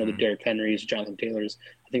 The Mm-hmm. Derrick Henrys, Jonathan Taylors.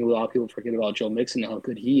 I think a lot of people forget about Joe Mixon and how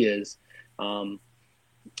good he is. Um,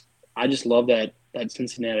 I just love that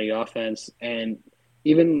Cincinnati offense, and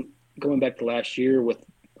even going back to last year with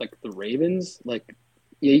like the Ravens, like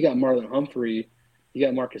yeah, you got Marlon Humphrey, you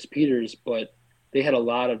got Marcus Peters, but they had a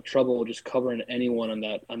lot of trouble just covering anyone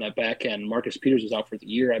on that back end. Marcus Peters was out for the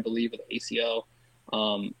year, I believe, with ACL.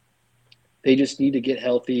 Um, they just need to get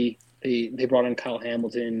healthy. They brought in Kyle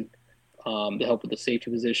Hamilton to help with the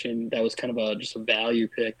safety position. That was kind of just a value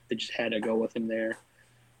pick. They just had to go with him there.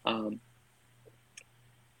 Um,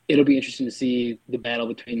 it'll be interesting to see the battle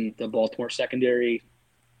between the Baltimore secondary.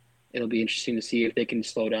 It'll be interesting to see if they can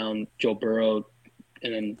slow down Joe Burrow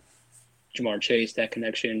and then Jamar Chase, that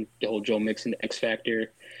connection, the whole Joe Mixon X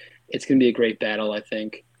factor. It's going to be a great battle, I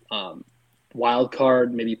think. Wild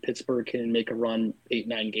card, maybe Pittsburgh can make a run 8,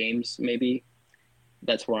 9 games, maybe.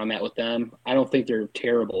 That's where I'm at with them. I don't think they're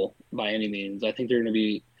terrible by any means. I think they're gonna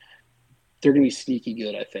be sneaky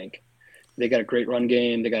good. I think they got a great run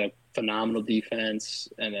game. They got a phenomenal defense,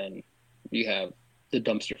 and then you have the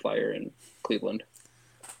dumpster fire in Cleveland.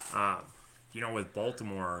 Uh, with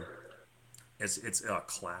Baltimore, it's a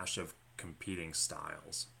clash of competing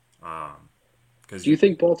styles. Because Do you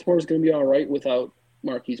think Baltimore is going to be all right without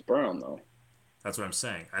Marquise Brown, though? that's what I'm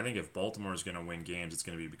saying. I think if Baltimore is going to win games, it's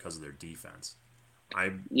going to be because of their defense.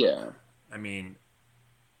 I Yeah, I mean,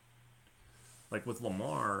 like with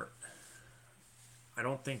Lamar, I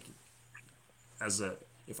don't think as a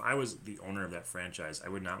if I was the owner of that franchise, I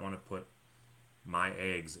would not want to put my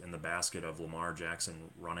eggs in the basket of Lamar Jackson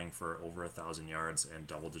running for over 1,000 yards and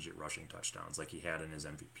double-digit rushing touchdowns like he had in his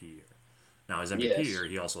MVP year. Now his MVP yes, year,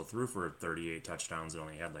 he also threw for 38 touchdowns and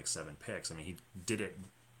only had like 7 picks. I mean, he did it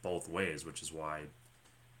both ways, which is why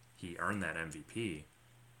he earned that MVP.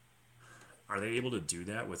 Are they able to do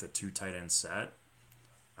that with a two tight end set?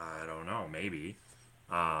 I don't know, maybe.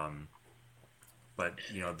 Um, but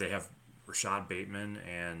they have Rashad Bateman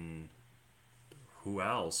and who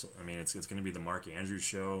else? I mean, it's going to be the Mark Andrews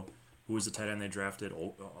show. Who was the tight end they drafted?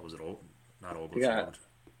 Was it not they got Oglesfield?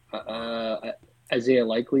 Um, uh, Isaiah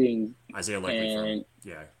Likely Isaiah Likely from and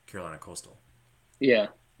Carolina Coastal. yeah,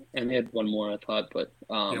 and they had one more I thought, but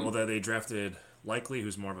Yeah, well, they drafted Likely,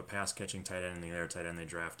 who's more of a pass catching tight end, and the other tight end they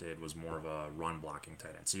drafted was more of a run blocking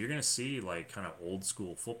tight end. So you're going to see like kind of old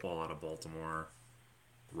school football out of Baltimore.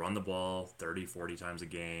 Run the ball 30, 40 times a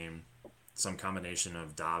game. Some combination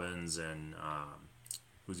of Dobbins and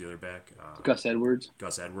who's the other back? Gus Edwards.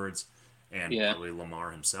 Gus Edwards, and Yeah, probably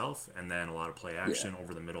Lamar himself, and then a lot of play yeah, action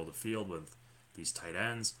over the middle of the field with these tight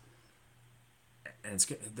ends. And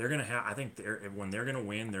they're gonna have. I think when they're gonna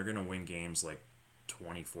win games like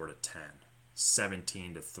 24-10,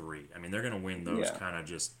 17-3. I mean, they're gonna win those yeah. kind of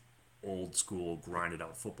just old school grinded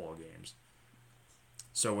out football games.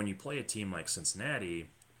 So when you play a team like Cincinnati,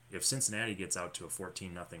 if Cincinnati gets out to a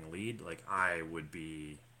 14-0 lead, like I would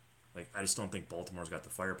be like I just don't think Baltimore's got the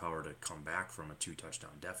firepower to come back from a two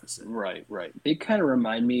touchdown deficit. Right, right. They kind of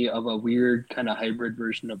remind me of a weird kind of hybrid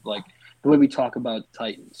version of like the way we talk about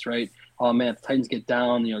Titans, right? Oh man, if the Titans get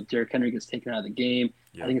down, Derrick Henry gets taken out of the game.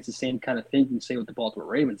 I Yep. think it's the same kind of thing you can say with the Baltimore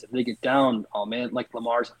Ravens. If they get down, oh man, like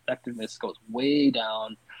Lamar's effectiveness goes way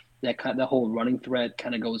down. That whole running threat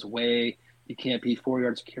kind of goes away. You can't be 4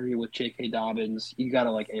 yards carry with J.K. Dobbins. You got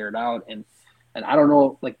to like air it out and I don't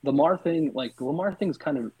know, like the Lamar thing is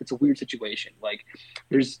kind of it's a weird situation. Like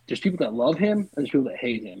there's people that love him and there's people that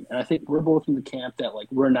hate him. And I think we're both in the camp that like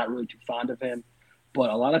we're not really too fond of him. But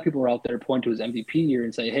a lot of people are out there point to his MVP year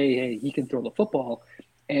and say, hey, he can throw the football.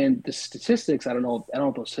 And the statistics, I don't know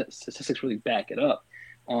if those statistics really back it up.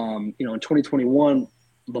 In 2021,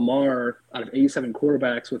 Lamar, out of 87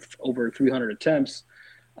 quarterbacks with over 300 attempts,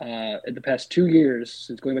 in the past 2 years,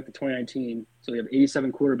 since going back to 2019, so we have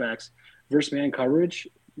 87 quarterbacks versus man coverage.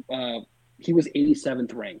 Uh, he was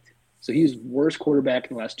 87th ranked. So he's worst quarterback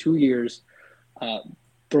in the last 2 years uh,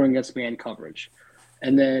 throwing against man coverage.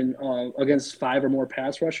 And then against five or more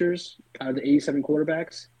pass rushers out of the 87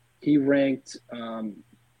 quarterbacks, he ranked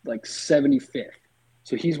like 75th.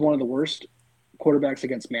 So he's one of the worst quarterbacks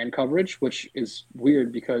against man coverage, which is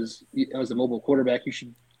weird because as a mobile quarterback, you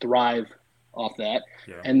should thrive off that.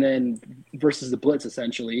 Yeah. And then versus the blitz,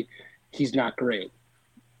 essentially, he's not great.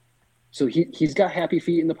 So he's got happy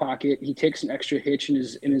feet in the pocket. He takes an extra hitch in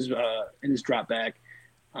his drop back.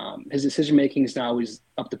 His decision making is now always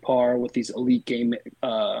up to par with these elite game.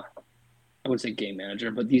 I wouldn't say game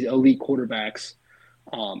manager, but these elite quarterbacks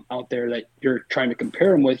out there that you're trying to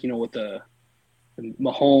compare him with. With the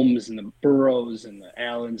Mahomes and the Burrows and the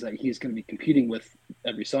Allens that he's going to be competing with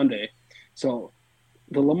every Sunday. So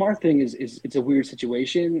the Lamar thing is it's a weird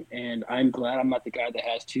situation, and I'm glad I'm not the guy that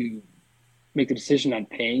has to make the decision on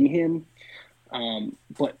paying him.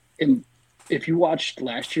 But if you watched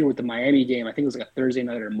last year with the Miami game, I think it was like a Thursday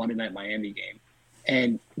night or Monday night Miami game,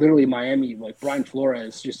 and literally Miami, like Brian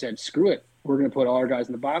Flores just said, "Screw it, we're going to put all our guys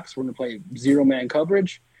in the box. We're going to play zero man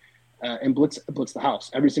coverage and blitz the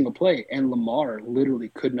house every single play." And Lamar literally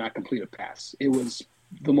could not complete a pass. It was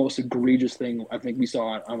the most egregious thing I think we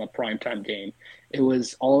saw on a primetime game. It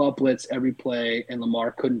was all out blitz every play, and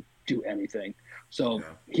Lamar couldn't do anything. So Yeah.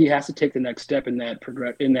 he has to take the next step in that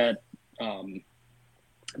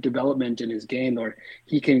development in his game, or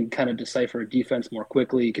he can kind of decipher a defense more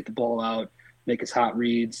quickly, get the ball out, make his hot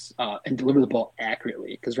reads, and deliver the ball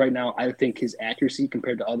accurately. Because right now, I think his accuracy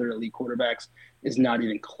compared to other elite quarterbacks is not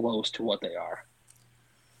even close to what they are.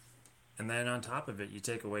 And then on top of it, you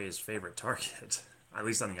take away his favorite target. At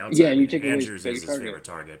least on the outside. Yeah, I and you mean, take away his Andrews is favorite his target. favorite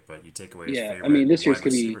target, but you take away his Yeah, I favorite mean, this year's wide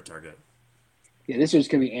could receiver be target. Yeah, this year's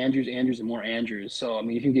gonna be Andrews, Andrews, and more Andrews. So I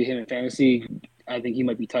mean, if you get him in fantasy, I think he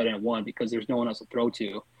might be tight end one because there's no one else to throw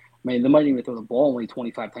to. I mean, they might even throw the ball only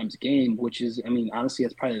 25 times a game, which is, I mean, honestly,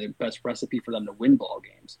 that's probably the best recipe for them to win ball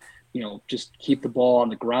games. Just keep the ball on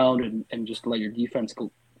the ground and just let your defense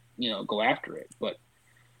go, go after it. But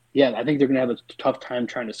yeah, I think they're gonna have a tough time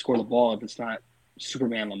trying to score the ball if it's not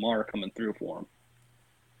Superman Lamar coming through for them.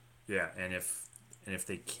 Yeah, and if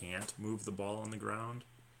they can't move the ball on the ground,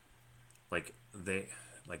 like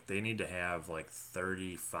they need to have like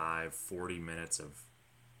 35, 40 minutes of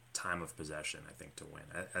time of possession, I think, to win.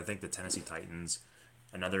 I think the Tennessee Titans,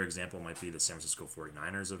 another example might be the San Francisco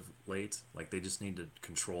 49ers of late. Like, they just need to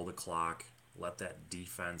control the clock, let that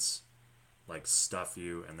defense, like, stuff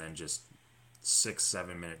you, and then just 6,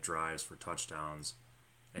 7 minute drives for touchdowns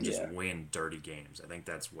and just Yeah. win dirty games. I think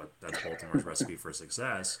that's Baltimore's recipe for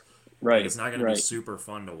success. Like, Right. it's not going to be Right. super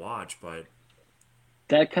fun to watch, but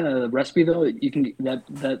That kind of recipe though, you can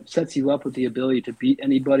that sets you up with the ability to beat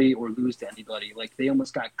anybody or lose to anybody. Like they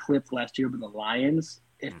almost got clipped last year with the Lions.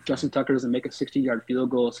 If mm-hmm. Justin Tucker doesn't make a 60-yard field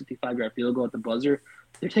goal, 65-yard field goal at the buzzer,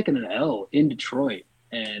 they're taking an L in Detroit,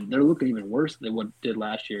 and they're looking even worse than what did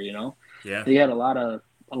last year. Yeah. They had a lot of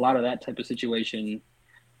that type of situation.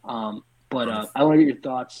 But On the I want to get your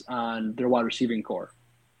thoughts on their wide receiving core,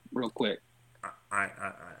 real quick. I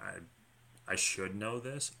should know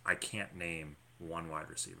this. I can't name one wide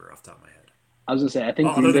receiver off the top of my head. I was gonna say I Oh, think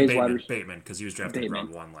other Green than Bay's wide Bateman, receiver Bateman, because he was drafted in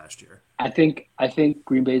Bateman. round one last year. I think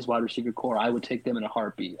Green Bay's wide receiver core. I would take them in a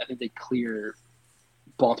heartbeat. I think they clear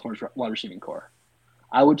Baltimore's wide receiving core.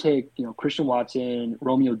 I would take Christian Watson,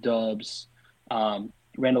 Romeo Dubs,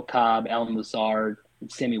 Randall Cobb, Alan Lazard,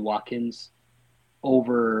 and Sammy Watkins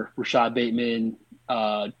over Rashad Bateman,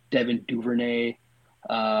 Devin Duvernay,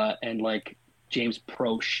 and like James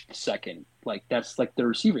Proche second. Like that's like the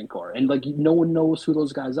receiving core, and like no one knows who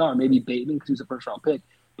those guys are. Maybe Bateman because he's a first round pick,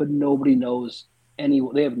 but nobody knows any.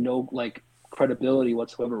 They have no like credibility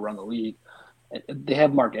whatsoever around the league. They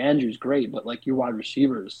have Mark Andrews, great, but like your wide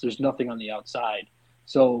receivers, there's nothing on the outside.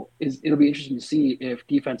 So it'll be interesting to see if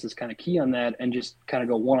defenses kind of key on that and just kind of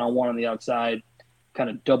go one on one on the outside, kind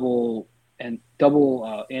of double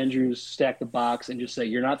Andrews, stack the box, and just say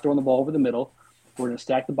you're not throwing the ball over the middle. We're going to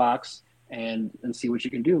stack the box and see what you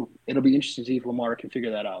can do. It'll be interesting to see if Lamar can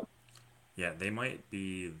figure that out. Yeah, they might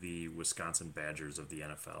be the Wisconsin Badgers of the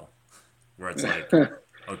NFL, where it's like,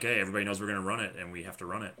 okay, everybody knows we're going to run it, and we have to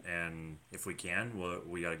run it, and if we can,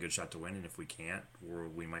 we got a good shot to win, and if we can't,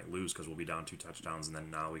 we might lose because we'll be down 2 touchdowns, and then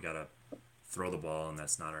now we got to throw the ball, and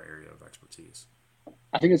that's not our area of expertise.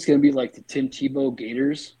 I think it's going to be like the Tim Tebow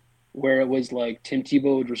Gators, where it was like Tim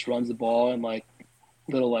Tebow just runs the ball and like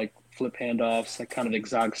little like flip handoffs, like kind of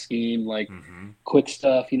exotic scheme, like Mm-hmm. quick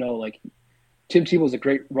stuff. Like Tim Tebow was a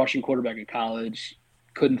great rushing quarterback in college,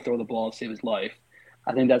 couldn't throw the ball to save his life.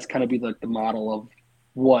 I think that's kind of be like the model of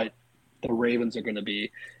what the Ravens are going to be.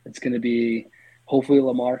 It's going to be hopefully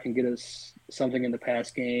Lamar can get us something in the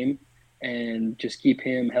pass game and just keep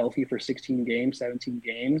him healthy for 16 games, 17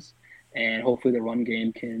 games, and hopefully the run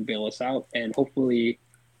game can bail us out. And hopefully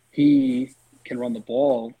he can run the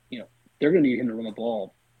ball. They're going to need him to run the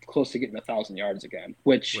ball close to getting 1,000 yards again,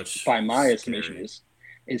 which Which by my estimation scary.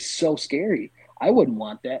 is so scary. I wouldn't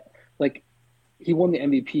want that. Like he won the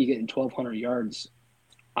MVP getting 1,200 yards.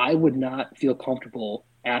 I would not feel comfortable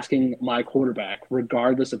asking my quarterback,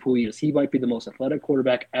 regardless of who he is. He might be the most athletic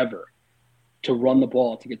quarterback ever to run the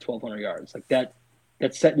ball to get 1,200 yards. Like that,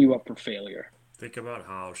 that's setting you up for failure. Think about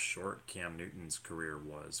how short Cam Newton's career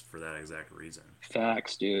was for that exact reason.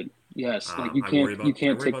 Facts, dude. Yes, like you I can't worry you about I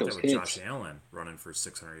can't worry take about those that with Josh hits. Allen running for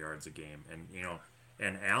 600 yards a game,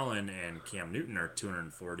 and Allen and Cam Newton are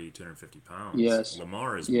 240, 250 pounds. Yes,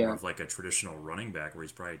 Lamar is more yeah, of like a traditional running back where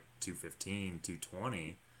he's probably 215,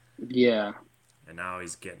 220, yeah. and now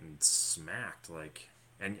he's getting smacked like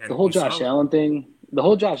The and whole you Josh saw Allen thing. The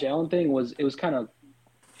whole Josh Allen thing was kind of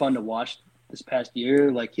fun to watch this past year.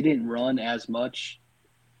 Like he didn't run as much,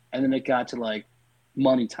 and then it got to like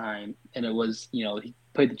money time, and it was he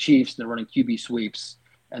played the Chiefs and they're running QB sweeps,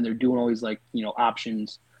 and they're doing all these like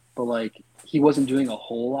options, but like he wasn't doing a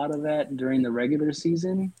whole lot of that during the regular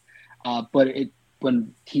season. But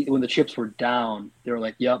when the chips were down, they were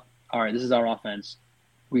like, "Yep, all right, this is our offense.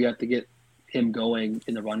 We have to get him going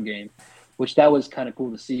in the run game," which that was kind of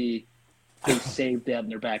cool to see. They saved that in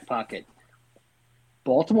their back pocket.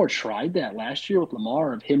 Baltimore tried that last year with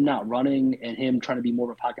Lamar of him not running and him trying to be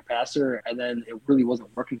more of a pocket passer, and then it really wasn't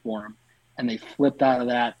working for him. And they flipped out of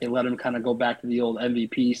that. They let him kind of go back to the old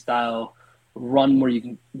MVP style, run where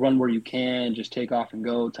you can, just take off and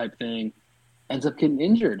go type thing. Ends up getting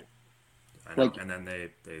injured. I know, Like and then they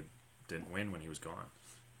didn't win when he was gone.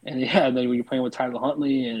 And yeah, and then when you're playing with Tyler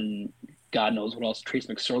Huntley and God knows what else, Trace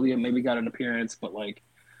McSorley maybe got an appearance, but like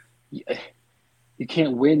you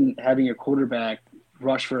can't win having your quarterback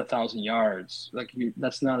rush for 1,000 yards. Like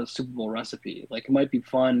that's not a Super Bowl recipe. Like it might be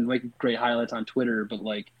fun, make great highlights on Twitter, but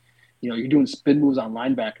like, you're doing spin moves on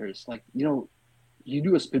linebackers. Like, you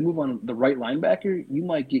do a spin move on the right linebacker, you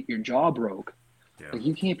might get your jaw broke. Yeah. Like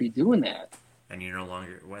you can't be doing that. And you're no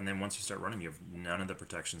longer, and then once you start running, you have none of the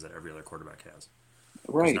protections that every other quarterback has.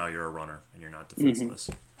 Because Right. now you're a runner and you're not Mm-hmm. defenseless.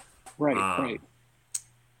 Right. Um, Right.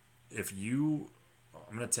 if you,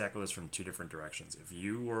 I'm going to tackle this from two different directions. If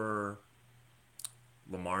you were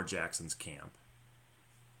Lamar Jackson's camp,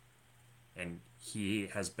 and he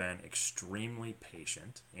has been extremely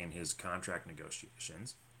patient in his contract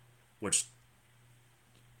negotiations, which,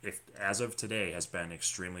 if as of today, has been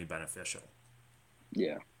extremely beneficial.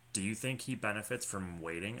 Yeah. Do you think he benefits from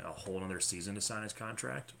waiting a whole other season to sign his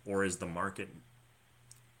contract, or is the market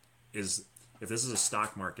is if this is a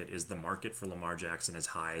stock market, is the market for Lamar Jackson as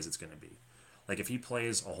high as it's going to be? Like if he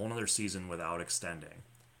plays a whole other season without extending,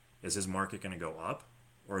 is his market going to go up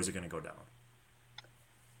or is it going to go down?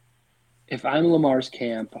 If I'm Lamar's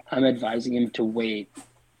camp, I'm advising him to wait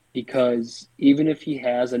because even if he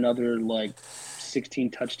has another like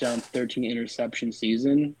 16 touchdown, 13 interception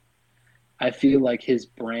season, I feel like his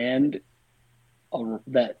brand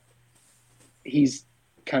that he's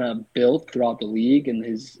kind of built throughout the league and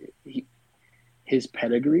his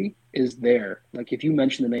pedigree is there. Like if you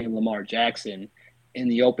mention the name Lamar Jackson in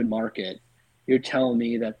the open market, you're telling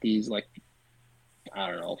me that these like I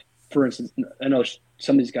don't know. For instance, I know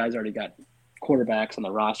some of these guys already got quarterbacks on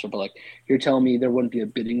the roster, but like you're telling me there wouldn't be a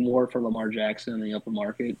bidding war for Lamar Jackson in the open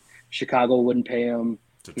market. Chicago wouldn't pay him.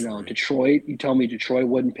 Detroit. Detroit. You tell me Detroit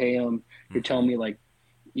wouldn't pay him. You're Mm-hmm. telling me like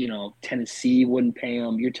Tennessee wouldn't pay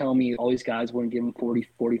him. You're telling me all these guys wouldn't give him 40,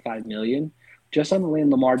 45 million. Just on the land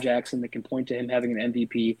Lamar Jackson that can point to him having an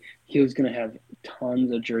MVP, he was going to have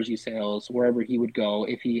tons of jersey sales wherever he would go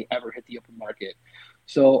if he ever hit the open market.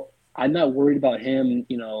 So I'm not worried about him,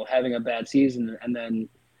 having a bad season and then,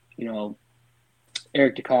 you know,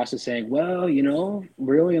 Eric DeCosta saying, well,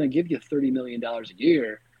 we're only going to give you $30 million a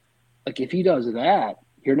year. Like if he does that,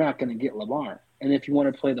 you're not going to get Lamar. And if you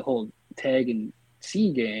want to play the whole tag and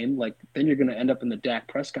see game, like then you're going to end up in the Dak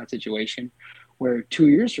Prescott situation, where 2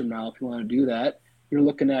 years from now, if you want to do that, you're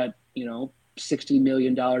looking at $60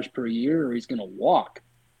 million per year, or he's going to walk.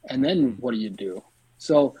 And Mm-hmm. then what do you do?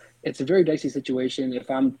 So it's a very dicey situation. If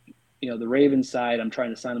I'm, the Ravens side, I'm trying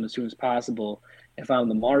to sign him as soon as possible. If I'm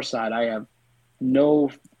the Mars side, I have no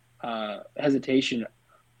hesitation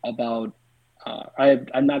about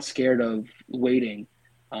I'm not scared of waiting.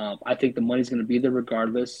 I think the money's going to be there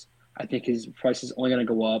regardless. I think his price is only going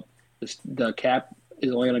to go up. The cap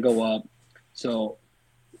is only going to go up. So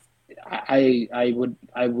I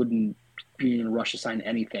wouldn't be in a rush to sign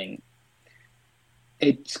anything.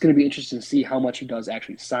 It's going to be interesting to see how much he does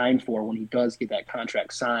actually sign for when he does get that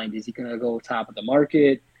contract signed. Is he going to go top of the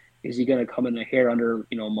market? Is he going to come in a hair under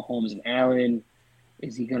Mahomes and Allen?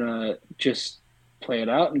 Is he going to just play it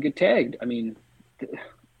out and get tagged? I mean,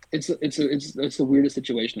 it's the weirdest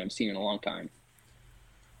situation I've seen in a long time.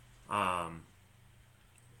 Um,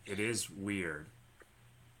 it is weird.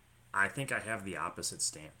 I think I have the opposite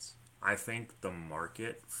stance. I think the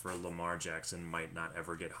market for Lamar Jackson might not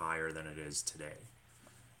ever get higher than it is today.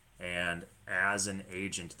 And as an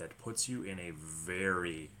agent, that puts you in a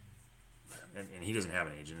very, and he doesn't have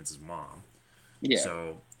an agent, it's his mom. Yeah,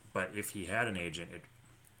 So, but if he had an agent,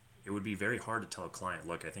 it would be very hard to tell a client,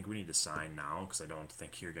 look, I think we need to sign now because I don't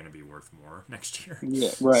think you're going to be worth more next year.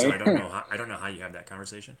 yeah, So right. I don't know how you have that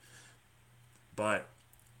conversation. But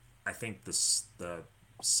I think the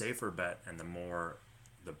safer bet and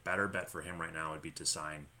the better bet for him right now would be to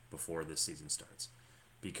sign before this season starts,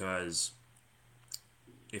 because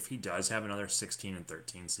if he does have another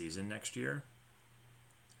 16-13 season next year,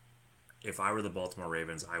 if I were the Baltimore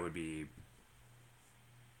Ravens, I would be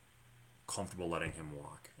comfortable letting him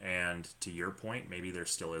walk. And to your point, maybe there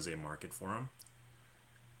still is a market for him.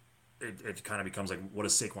 It kind of becomes like, what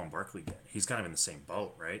does Saquon Barkley get? He's kind of in the same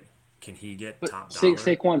boat, right? Can he get But top dollar?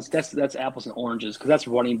 Saquon's that's apples and oranges because that's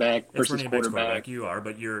running back It's versus running back's quarterback. quarterback. You are,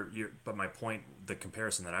 but you're. But my point, the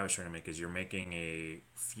comparison that I was trying to make is you're making a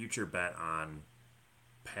future bet on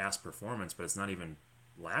past performance, but it's not even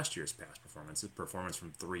last year's past performance. It's performance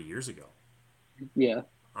from 3 years ago. Yeah,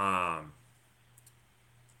 Um,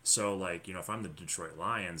 so like if I'm the Detroit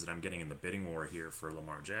Lions and I'm getting in the bidding war here for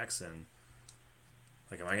Lamar Jackson,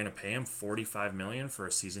 like am I going to pay him 45 million for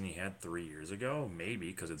a season he had 3 years ago? Maybe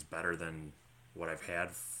because it's better than what I've had,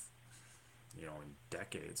 in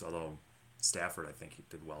decades. Although Stafford, I think he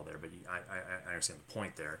did well there, but I understand the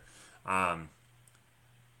point there. Um,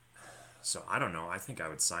 so I don't know. I think I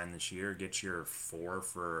would sign this year, get your 4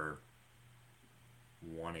 for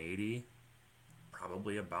 180,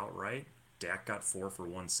 probably about right. Dak got 4 for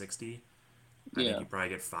 160. I think Yeah. you probably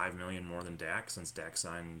get 5 million more than Dak since Dak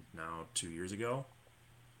signed now 2 years ago,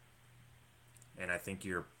 and I think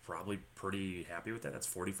you're probably pretty happy with that. That's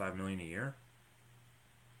 45 million a year.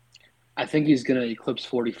 I think he's going to eclipse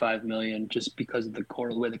 45 million just because of the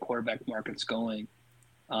way the quarterback market's going.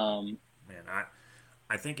 Um, Man,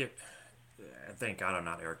 I think it. Thank God I'm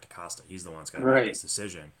not Eric DeCosta. He's the one that's got to make right. this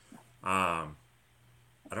decision. Um,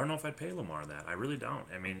 I don't know if I'd pay Lamar that. I really don't.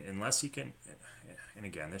 I mean, unless he can. And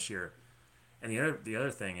again, this year, and the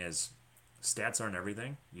other thing is, stats aren't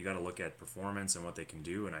everything. You got to look at performance and what they can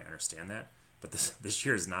do, and I understand that. But this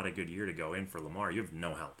year is not a good year to go in for Lamar. You have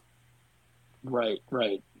no help, Right.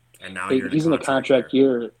 Right. and now you're in a He's in a contract contract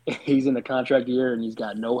year. year. He's in a contract year, and he's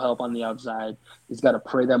got no help on the outside. He's got to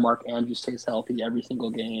pray that Mark Andrews stays healthy every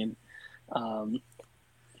single game. Um,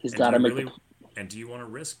 he's And do got to you make the. really? And do you want to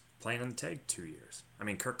risk playing on the tag 2 years? I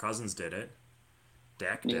mean, Kirk Cousins did it.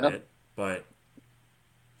 Dak did Yeah. it, but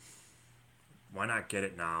why not get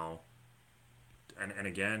it now? And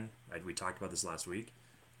again, we talked about this last week.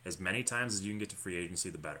 As many times as you can get to free agency,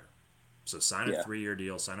 the better. So sign a Yeah. 3 year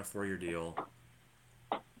deal, sign a 4 year deal,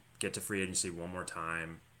 get to free agency one more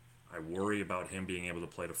time. I worry about him being able to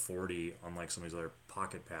play to 40, unlike some of these other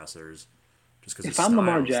pocket passers, just because his If I'm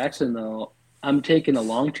Lamar style is different. Jackson, though, I'm taking a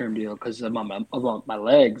long term deal because of my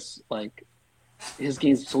legs. Like his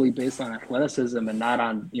game's solely based on athleticism and not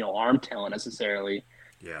on arm talent necessarily.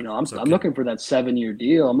 Yeah. So I'm looking for that 7 year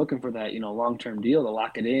deal. I'm looking for that long term deal to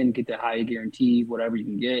lock it in, get that high guarantee, whatever you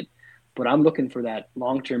can get. But I'm looking for that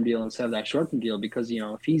long term deal instead of that short term deal because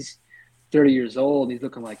if he's 30 years old, he's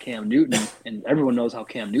looking like Cam Newton, and everyone knows how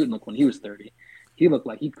Cam Newton looked when he was 30. He looked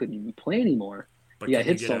like he couldn't even play anymore. but He got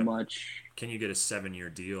hit so much. can you get a 7 year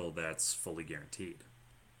deal that's fully guaranteed?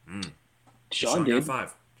 Mm. Sean Deshaun got did.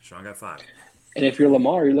 5. Deshaun got 5. And if you're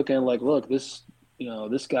Lamar, you're looking at like, look, this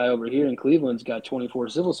guy over here in Cleveland's got 24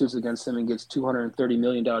 civil suits against him and gets $230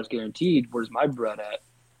 million guaranteed. Where's my bread at?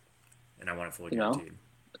 And I want it fully You know, guaranteed.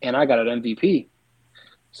 and I got an MVP.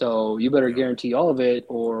 So you better Yep. guarantee all of it,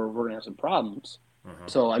 or we're gonna have some problems. Uh-huh.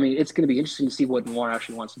 So I mean, it's going to be interesting to see what Lamar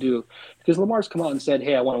actually wants to do because Lamar's come out and said,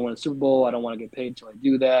 "Hey, I want to win a Super Bowl. I don't want to get paid until I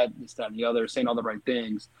do that." This, that, and the other, saying all the right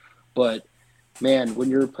things. But man, when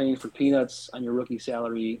you're playing for peanuts on your rookie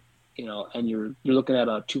salary, and you're looking at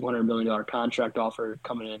a $200 million contract offer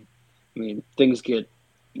coming in, I mean, things get,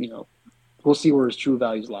 you know, we'll see where his true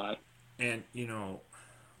values lie. And,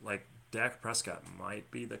 like Dak Prescott might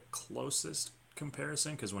be the closest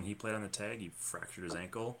comparison because when he played on the tag, he fractured his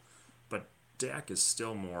ankle. But Dak is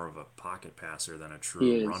still more of a pocket passer than a He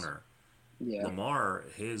true is, runner. yeah, Lamar,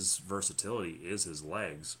 his versatility is his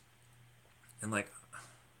legs. And, like,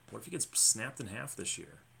 what if he gets snapped in half this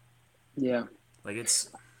year? yeah. Like,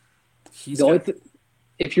 he's The only got, th-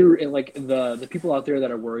 if you're like the people out there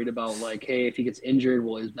that are worried about like, hey, if he gets injured,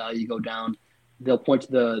 will his value go down? They'll point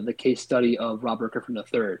to the case study of Robert Griffin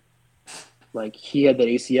III. Like he had that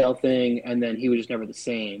ACL thing, and then he was just never the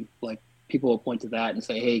same. Like people will point to that and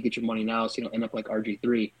say, "Hey, get your money now, so you don't end up like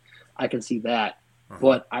RG3." I can see that, uh-huh.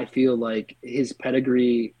 but I feel like his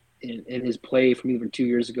pedigree in his play from even 2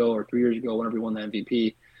 years ago or 3 years ago, whenever he won the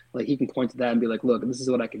MVP, like he can point to that and be like, "Look, this is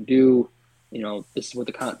what I can do." This is what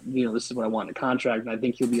this is what I want in a contract, and I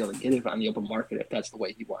think he'll be able to get it on the open market if that's the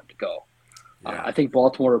way he wanted to go. Yeah. I think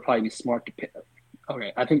Baltimore would probably be smart to pick.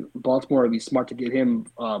 Okay, I think Baltimore would be smart to get him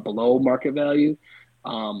below market value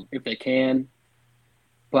if they can,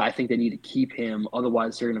 but I think they need to keep him.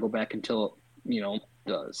 Otherwise, they're going to go back until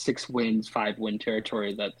the 6 wins, 5 win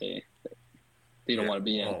territory that they don't Yeah. want to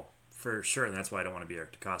be in. Oh, for sure. And that's why I don't want to be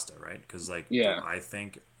Eric DeCosta, right? Because, like, do Yeah, I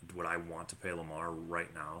think would I want to pay Lamar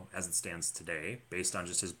right now, as it stands today, based on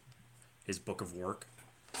just his book of work?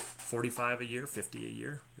 45 a year, 50 a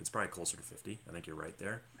year. It's probably closer to 50. I think you're right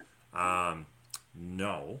there. Um,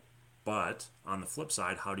 no. But on the flip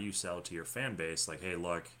side, how do you sell to your fan base? Like, hey,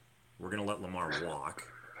 look, we're gonna let Lamar walk,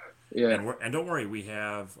 yeah, and don't worry, we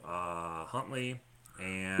have Huntley,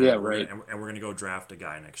 yeah. and Right, we're gonna go draft a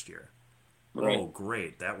guy next year. right. Oh,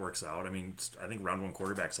 great, that works out. I mean, I think round one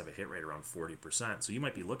quarterbacks have a hit rate around 40%. So you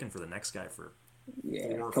might be looking for the next guy for Yeah,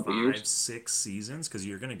 a four, couple five, years. 6 seasons because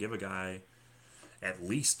you're gonna give a guy at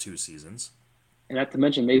least 2 seasons. And not to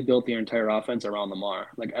mention, they've built their entire offense around Lamar.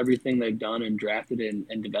 Like everything they've done and drafted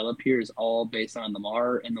and developed here is all based on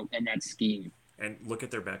Lamar and that scheme. And look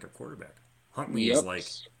at their backup quarterback. Huntley is Yep. like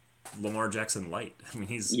Lamar Jackson light. I mean,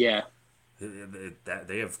 he's Yeah. that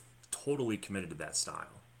they have totally committed to that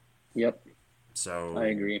style. Yep, I So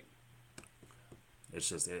agree. it's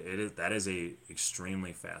just it is that is a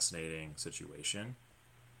extremely fascinating situation.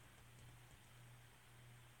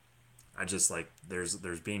 I just like there's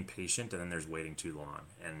being patient and then there's waiting too long,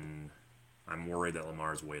 and I'm worried that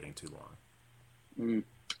Lamar's waiting too long. Mm.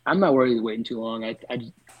 I'm not worried he's waiting too long.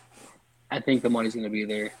 I think the money's going to be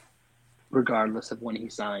there regardless of when he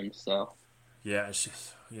signs. So Yeah, it's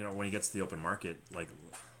just, when he gets to the open market, like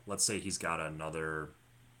let's say he's got another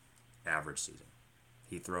average season,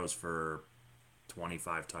 he throws for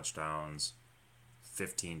 25 touchdowns,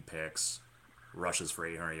 15 picks, rushes for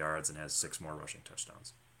 800 yards, and has six more rushing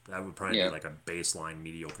touchdowns. That would probably be yeah, like a baseline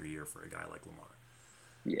mediocre year for a guy like Lamar.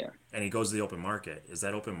 yeah. And he goes to the open market. Is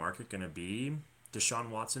that open market going to be Deshaun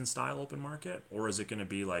Watson style open market, or is it going to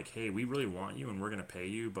be like, hey, we really want you and we're going to pay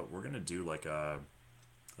you, but we're going to do like a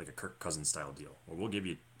Kirk Cousins style deal, where we'll give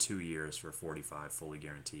you 2 years for 45 fully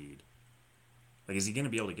guaranteed. Like, is he going to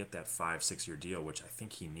be able to get that 5 6 year deal, which I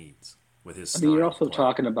think he needs with his I mean, you're style of also play?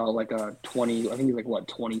 talking about like a 20, I think he's like what,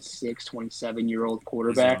 26, 27 year old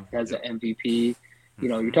He's quarterback young. has an Yep. MVP.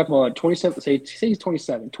 You're Mm-hmm. talking about 27, say he's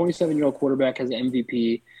 27 year old quarterback has an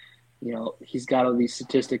MVP. He's got all these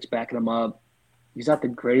statistics backing him up. He's not the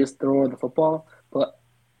greatest thrower of the football, but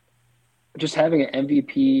just having an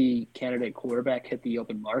MVP candidate quarterback hit the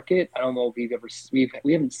open market, I don't know if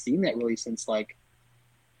we haven't seen that really since like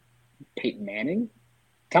Peyton Manning.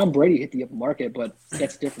 Tom Brady hit the open market, but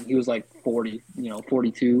that's different. He was like 40,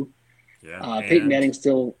 42. Yeah, Peyton and Manning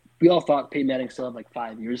still. We all thought Peyton Manning still had like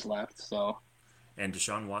 5 years left. So and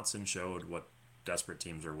Deshaun Watson showed what desperate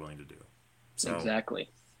teams are willing to do. So exactly.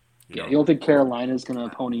 you Yeah, know, you don't think Carolina's gonna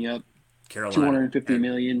pony up Carolina, 250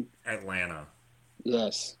 million? Atlanta.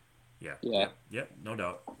 Yes. Yeah, Yeah. yep, yep. No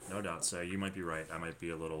doubt, no doubt. So you might be right. I might be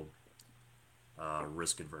a little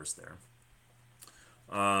risk adverse there.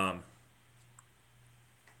 Um,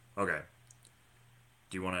 okay.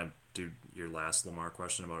 Do you want to do your last Lamar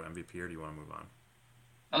question about MVP, or do you want to move on?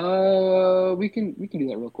 We can do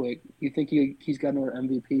that real quick. You think he's got another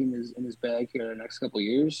MVP in his bag here in the next couple of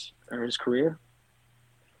years or his career?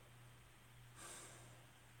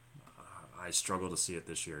 I struggle to see it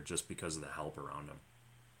this year just because of the help around him.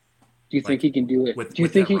 Do you think Like he can do it? with Do you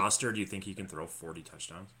with think that he? roster, do you think he can throw 40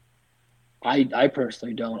 touchdowns? I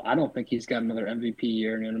personally don't. I don't think he's got another MVP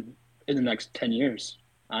year in the next 10 years.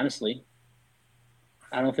 Honestly,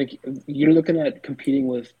 I don't think you're looking at competing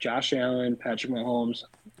with Josh Allen, Patrick Mahomes,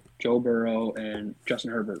 Joe Burrow, and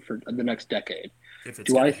Justin Herbert for the next decade. If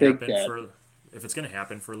it's Do gonna I think happen that for if it's gonna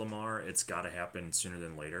happen for Lamar, it's got to happen sooner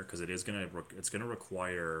than later because it's gonna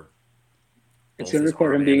require it's both going to his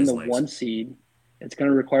require arm him and being his the legs. one seed? It's going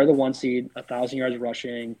to require the one seed, 1,000 yards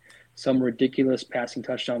rushing, some ridiculous passing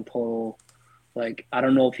touchdown total. Like I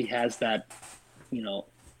don't know if he has that. You know,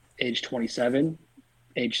 age 27,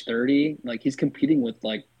 age 30. Like he's competing with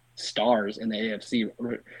like stars in the AFC.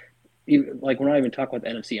 Like we're not even talking about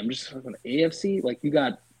the NFC. I'm just talking about the AFC. Like you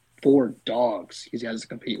got four dogs he has to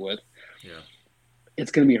compete with. Yeah,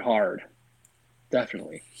 It's going to be hard,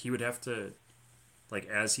 definitely. he would have to like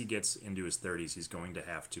as he gets into his 30s, he's going to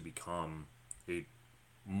have to become a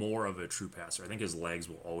more of a true passer. I think his legs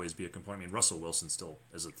will always be a component. I mean, Russell Wilson still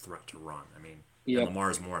is a threat to run. I mean, and Yep,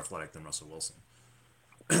 Lamar is more athletic than Russell Wilson.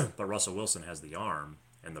 But Russell Wilson has the arm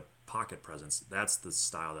and the pocket presence. That's the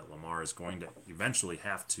style that Lamar is going to eventually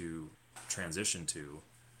have to transition to.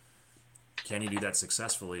 Can he do that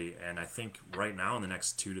successfully? And I think right now in the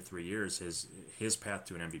next 2 to 3 years, his path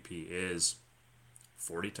to an MVP is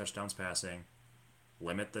 40 touchdowns passing,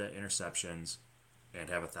 limit the interceptions, and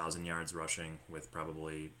have 1,000 yards rushing with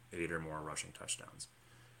probably 8 or more rushing touchdowns.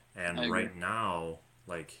 I And agree. right now,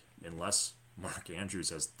 like unless Mark Andrews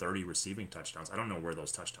has 30 receiving touchdowns, I don't know where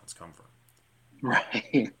those touchdowns come from.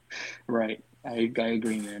 Right, right. I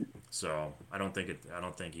agree, man. So I don't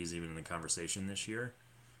think he's even in the conversation this year,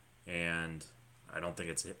 and I don't think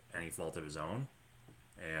it's any fault of his own.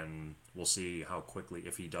 And we'll see how quickly,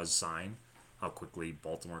 if he does sign, how quickly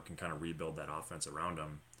Baltimore can kind of rebuild that offense around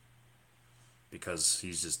him, because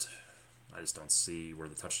I just don't see where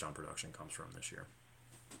the touchdown production comes from this year.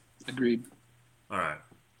 Agreed. All right,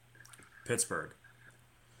 Pittsburgh.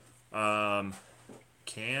 Um,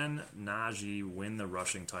 can Najee win the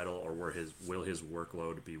rushing title, or will his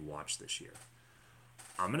workload be watched this year?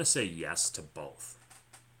 I'm gonna say yes to both.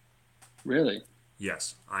 Really?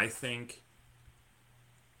 Yes, I think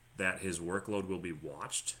that his workload will be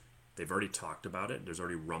watched. They've already talked about it. There's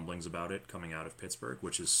already rumblings about it coming out of Pittsburgh,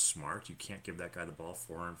 which is smart. You can't give that guy the ball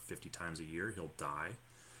 450 times a year; he'll die.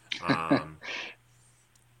 Um,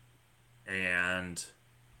 and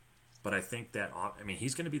but I think that I mean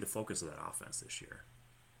he's going to be the focus of that offense this year.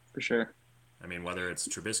 For sure. I mean, whether it's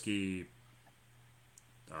Trubisky,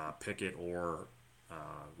 Pickett, or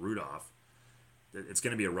Rudolph, it's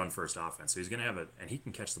going to be a run first offense. So he's going to have it, and he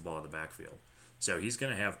can catch the ball in the backfield. So he's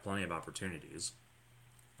going to have plenty of opportunities.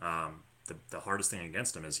 The hardest thing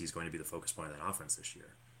against him is he's going to be the focus point of that offense this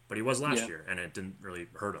year. But he was last Yeah. year, and it didn't really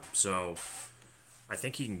hurt him. So I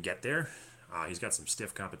think he can get there. He's got some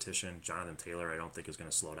stiff competition. Jonathan Taylor, I don't think is going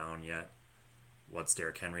to slow down yet. What's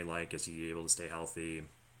Derrick Henry like? Is he able to stay healthy?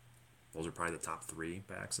 Those are probably the top three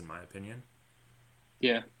backs, in my opinion.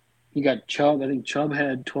 Yeah. You got Chubb. I think Chubb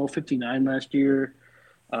had 1259 last year,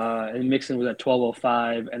 and Mixon was at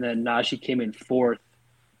 1205, and then Najee came in fourth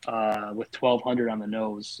with 1200 on the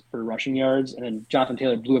nose for rushing yards, and then Jonathan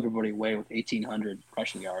Taylor blew everybody away with 1800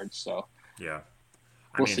 rushing yards. So Yeah.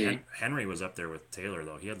 I we'll mean, see. Henry was up there with Taylor,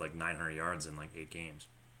 though. He had like 900 yards in like 8 games.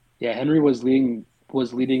 Yeah, Henry was leading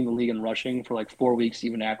the league in rushing for like 4 weeks,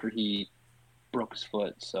 even after he broke his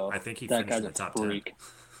foot. So I think he that finished guy's in a the top 10. freak.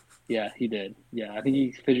 Yeah, he did. Yeah, I think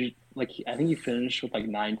he finished with like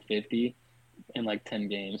 950 in like 10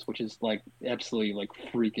 games, which is like absolutely like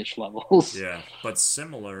freakish levels. Yeah. But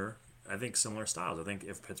similar, I think similar styles. I think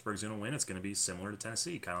if Pittsburgh's going to win, it's going to be similar to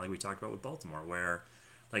Tennessee, kind of like we talked about with Baltimore, where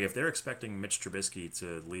like if they're expecting Mitch Trubisky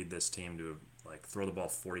to lead this team to like throw the ball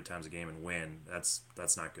 40 times a game and win, that's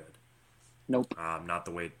not good. Nope. Not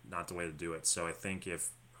the way to do it. So I think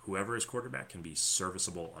if whoever is quarterback can be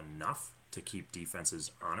serviceable enough to keep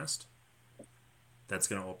defenses honest, that's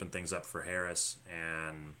going to open things up for Harris,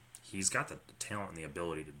 and he's got the talent and the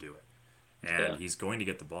ability to do it. And Yeah. he's going to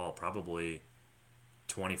get the ball probably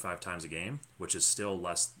 25 times a game, which is still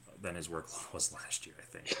less than his workload was last year. I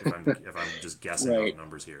think if I'm just guessing Right. out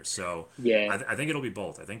numbers here. So Yeah. I think it'll be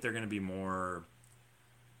both. I think they're going to be more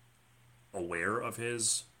aware of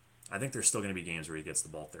his. I think there's still going to be games where he gets the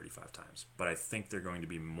ball 35 times, but I think they're going to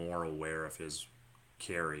be more aware of his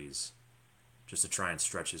carries just to try and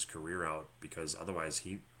stretch his career out because otherwise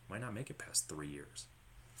he might not make it past 3 years.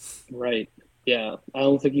 Right. Yeah. I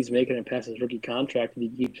don't think he's making it past his rookie contract if he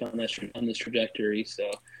keeps on this trajectory. So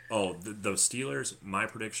Oh, the Steelers, my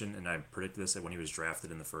prediction, and I predicted this when he was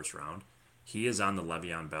drafted in the first round, he is on the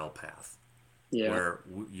Le'Veon Bell path yeah. where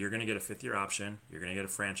you're going to get a fifth year option, you're going to get a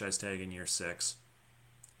franchise tag in year six,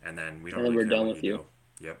 and then we don't And then really we're care done what with you you.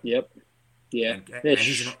 do. Yep. Yep. Yeah. Yeah. And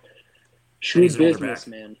he's Shrewd an older back. business,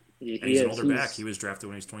 man. And He he's an is. older back. He was drafted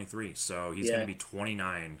when he was 23, so he's going to Yeah. be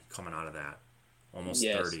 29 coming out of that, almost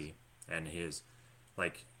Yes. 30. And his,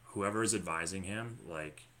 like, whoever is advising him,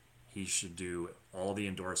 like, he should do all the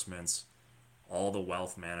endorsements, all the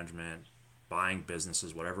wealth management, buying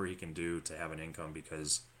businesses, whatever he can do to have an income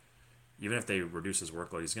because even if they reduce his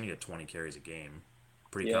workload, he's going to get 20 carries a game.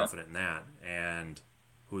 Pretty Yeah. confident in that. And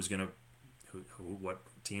who's going to, what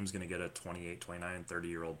team's going to get a 28, 29,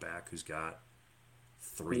 30-year-old back who's got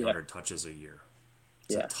Yeah. 300 touches a year?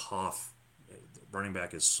 It's a Yeah. tough, running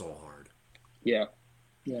back is so hard. Yeah.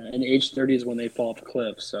 Yeah. And age 30 is when they fall off a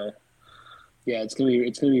cliff. So yeah, it's gonna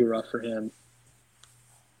be rough for him.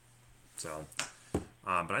 So,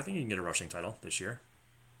 but I think he can get a rushing title this year.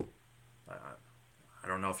 I, I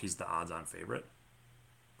don't know if he's the odds-on favorite.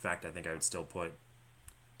 In fact, I think I would still put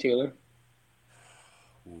Taylor.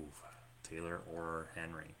 ooh, Taylor or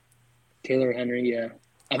Henry. Taylor Henry, yeah.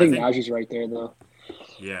 I I think think Najee's right there though.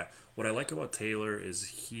 yeah. What I like about Taylor is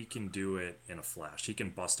he can do it in a flash. He can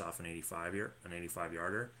bust off an 85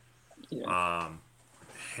 yarder. Yeah.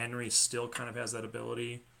 Henry still kind of has that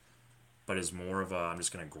ability, but is more of a I'm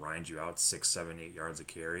just going to grind you out 6, 7, 8 yards a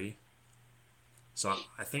carry. So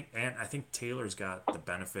I think Taylor's got the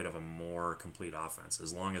benefit of a more complete offense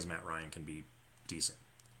as long as Matt Ryan can be decent.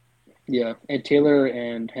 Yeah. And Taylor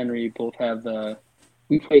and Henry both have the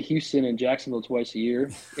we play Houston and Jacksonville twice a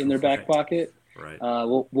year in their back Right, pocket. right,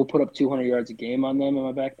 We'll put up 200 yards a game on them in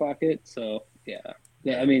my back pocket. So yeah,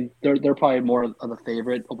 yeah. I yeah, mean, they're probably more of a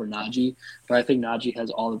favorite over Najee, but I think Najee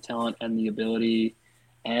has all the talent and the ability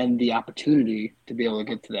and the opportunity to be able to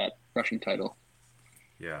get to that rushing title.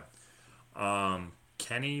 yeah.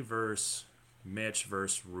 Kenny versus Mitch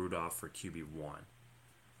versus Rudolph for QB1. All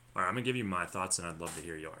right, I'm gonna give you my thoughts, and I'd love to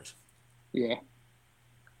hear yours. Yeah,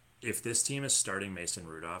 If this team is starting Mason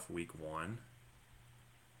Rudolph week one,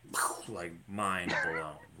 like mind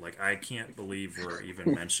blown. Like I can't believe we're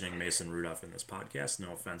even mentioning Mason Rudolph in this podcast.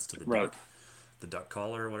 No offense to right. the duck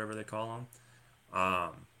caller or whatever they call him.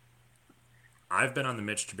 I've been on the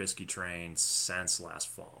Mitch Trubisky train since last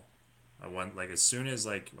fall. I went like as soon as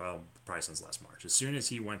like well probably since last March. As soon as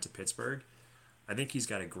he went to Pittsburgh, I think he's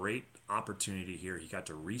got a great opportunity here. He got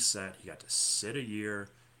to reset. He got to sit a year.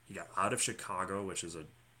 He got out of Chicago, which is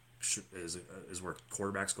where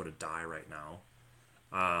quarterbacks go to die right now.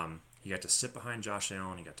 He got to sit behind Josh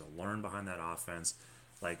Allen. He got to learn behind that offense.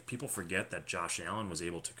 Like, people forget that Josh Allen was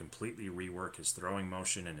able to completely rework his throwing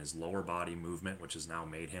motion and his lower body movement, which has now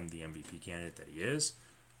made him the MVP candidate that he is.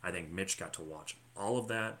 I think Mitch got to watch all of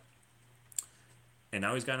that. And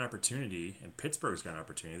now he's got an opportunity, and Pittsburgh's got an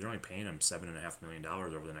opportunity. They're only paying him $7.5 million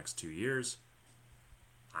over the next 2 years.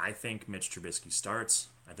 I think Mitch Trubisky starts.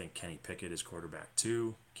 I think Kenny Pickett is quarterback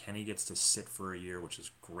too. Kenny gets to sit for a year, which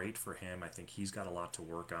is great for him. I think he's got a lot to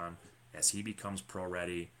work on as he becomes pro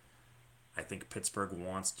ready. I think Pittsburgh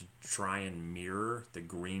wants to try and mirror the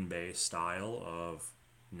Green Bay style of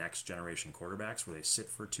next generation quarterbacks where they sit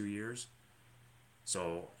for 2 years.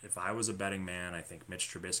 So if I was a betting man, I think Mitch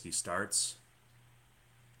Trubisky starts.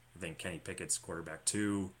 I think Kenny Pickett's quarterback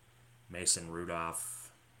two. Mason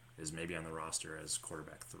Rudolph is maybe on the roster as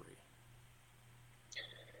quarterback three.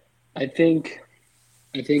 I think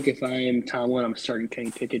I think if I am Tomlin, I'm starting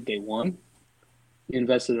Kenny Pickett day one. You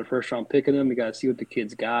invested a first round pick in him. You got to see what the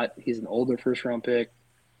kid's got. He's an older first round pick.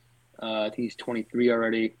 I think he's 23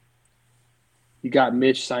 already. You got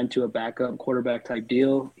Mitch signed to a backup quarterback type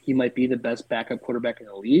deal. He might be the best backup quarterback in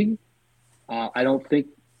the league. I don't think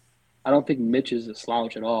Mitch is a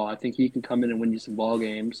slouch at all. I think he can come in and win you some ball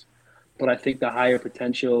games. But I think the higher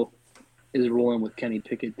potential is rolling with Kenny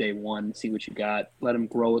Pickett day one. See what you got. Let him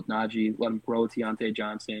grow with Najee. Let him grow with Deontay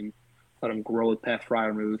Johnson. Let him grow with Pat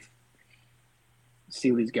Fryermuth.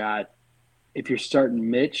 See what he's got. If you're starting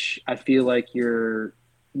Mitch, I feel like you're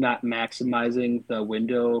not maximizing the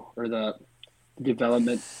window or the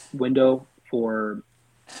development window for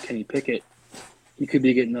Kenny Pickett. He could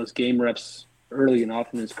be getting those game reps early and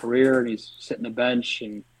often in his career, and he's sitting the bench.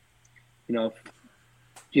 And if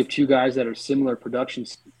you have two guys that are similar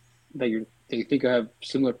productions that you think have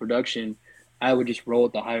similar production, I would just roll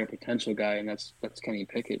with the higher potential guy, and that's Kenny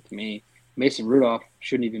Pickett to me. Mason Rudolph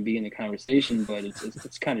shouldn't even be in the conversation, but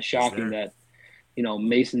it's kind of shocking that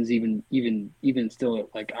Mason's even still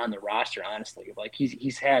like on the roster. Honestly, like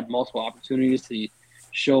he's had multiple opportunities to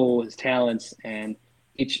show his talents, and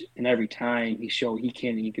each and every time he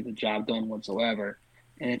can't even get the job done whatsoever.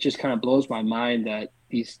 And it just kind of blows my mind that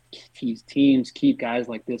these teams keep guys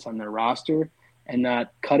like this on their roster and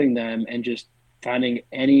not cutting them and just finding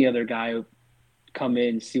any other guy come in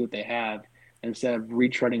and see what they have instead of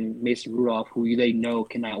retreading Mason Rudolph, who they know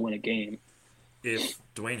cannot win a game. If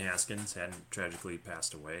Dwayne Haskins hadn't tragically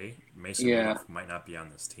passed away, Mason Yeah, Rudolph might not be on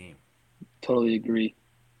this team. totally agree.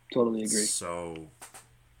 Totally agree. So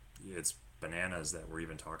it's bananas that we're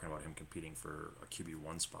even talking about him competing for a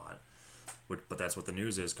QB1 spot. But that's what the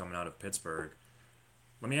news is coming out of Pittsburgh.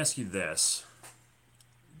 Let me ask you this.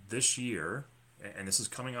 This year, and this is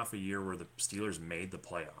coming off a year where the Steelers made the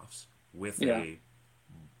playoffs with Yeah. a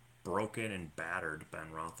broken and battered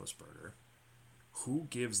Ben Roethlisberger, who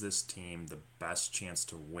gives this team the best chance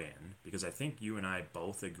to win? Because I think you and I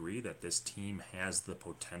both agree that this team has the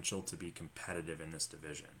potential to be competitive in this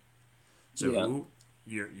division. So Yeah. who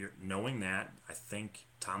you're knowing that, I think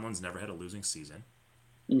Tomlin's never had a losing season.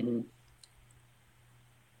 Hmm.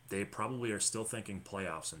 They probably are still thinking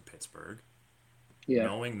playoffs in Pittsburgh. Yeah.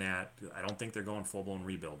 Knowing that, I don't think they're going full blown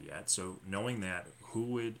rebuild yet. So knowing that,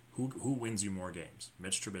 who wins you more games,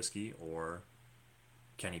 Mitch Trubisky or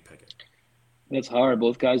Kenny Pickett? It's hard.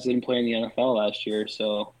 Both guys didn't play in the NFL last year,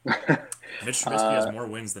 so Mitch Trubisky has uh, more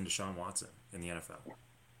wins than Deshaun Watson in the NFL.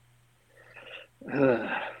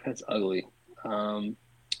 that's ugly. Um,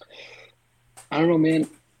 I don't know, man.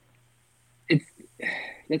 It's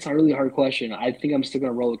That's a really hard question. I think I'm still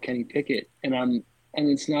gonna roll with Kenny Pickett, and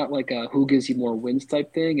it's not like a who gives you more wins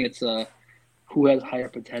type thing. It's a who has higher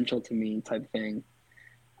potential to me type thing.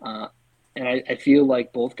 Uh, and I feel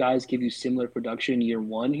like both guys give you similar production year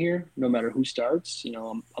one here, no matter who starts.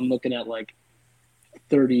 I'm looking at like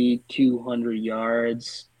 3,200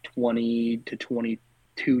 yards, 20 to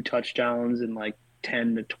 22 touchdowns, and like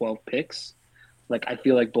 10 to 12 picks. Like I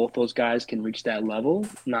feel like both those guys can reach that level,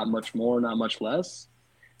 not much more, not much less.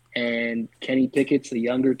 And Kenny Pickett's the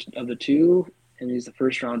younger of the two, and he's the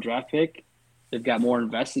first round draft pick. They've got more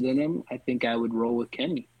invested in him. I think I would roll with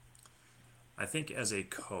Kenny. I think as a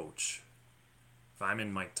coach, if I'm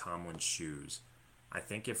in Mike Tomlin's shoes, I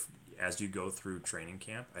think if as you go through training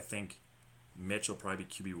camp, I think Mitch will probably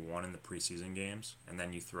be QB1 in the preseason games, and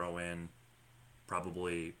then you throw in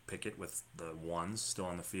probably Pickett with the ones still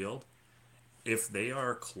on the field. If they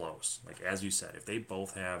are close, like as you said, if they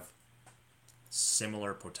both have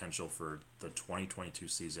similar potential for the 2022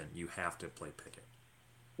 season, you have to play Pickett.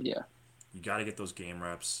 Yeah. You got to get those game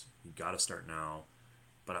reps. You got to start now.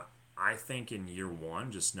 But I think in year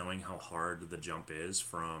one, just knowing how hard the jump is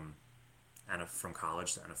from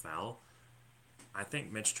college to NFL, I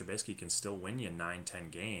think Mitch Trubisky can still win you 9, 10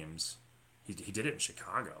 games. He did it in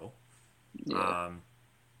Chicago. Yeah. Um,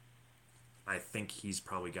 I think he's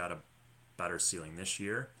probably got a better ceiling this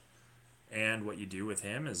year. And what you do with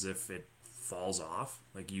him is if it falls off,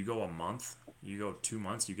 like you go a month, you go 2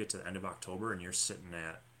 months, you get to the end of October and you're sitting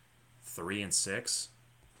at 3-6,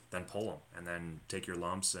 then pull him and then take your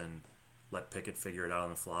lumps and let Pickett figure it out on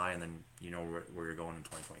the fly, and then you know where you're going in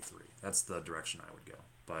 2023. That's the direction I would go.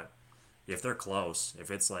 But if they're close, if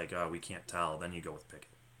it's like we can't tell, then you go with Pickett.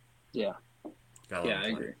 Yeah. Gotta let Yeah, him I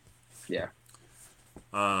play. agree. Yeah.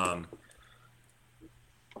 Um,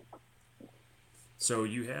 so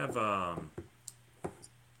you have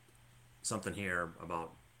something here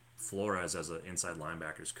about Flores as an inside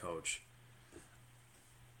linebackers coach.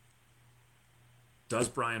 Does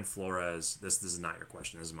Brian Flores? This is not your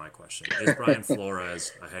question. This is my question. Is Brian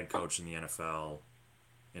Flores a head coach in the NFL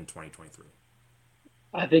in 2023?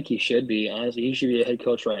 I think he should be, honestly. He should be a head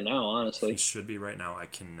coach right now, He honestly. should be right now. I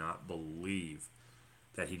cannot believe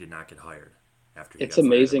that he did not get hired after he It's got fired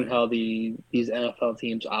in amazing how Miami. these NFL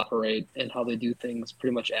teams operate and how they do things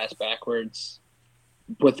pretty much ass backwards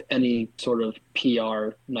with any sort of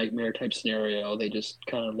PR nightmare type scenario. They just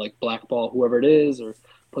kind of like blackball whoever it is or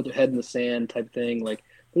put their head in the sand type thing. Like,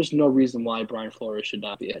 there's no reason why Brian Flores should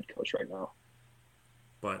not be a head coach right now.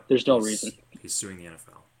 But There's no reason. he's suing the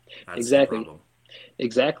NFL. That's the Exactly. problem.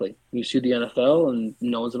 Exactly. You sue the NFL and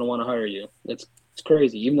no one's going to want to hire you. It's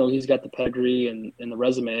crazy. Even though he's got the pedigree and the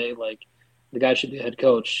resume, like the guy should be a head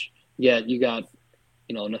coach. Yet you got,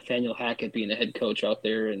 Nathaniel Hackett being a head coach out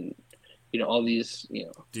there and, all these, Do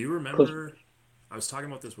you Cliff. remember? I was talking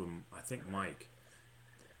about this with I think Mike.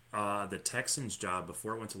 The Texans job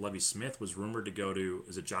before it went to Levy Smith was rumored to go to,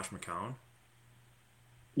 is it Josh McCown?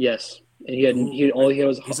 Yes. And all he had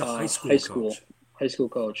was He's a high high school school, coach. high school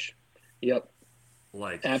coach. Yep.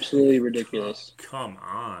 Like, Absolutely come, ridiculous. come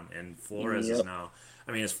on. And Flores is Yep. now,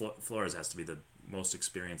 I mean, Flores has to be the most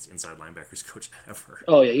experienced inside linebackers coach ever.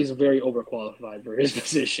 Oh, yeah. He's very overqualified for his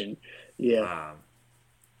position. Yeah. Um,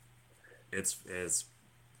 it's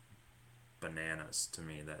bananas to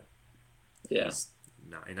me that Yeah. he's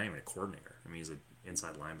not even a coordinator. I mean, he's an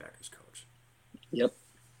inside linebackers coach. Yep.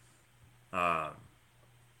 Um,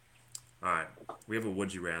 all right, we have a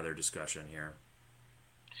would you rather discussion here,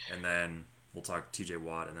 and then we'll talk T.J.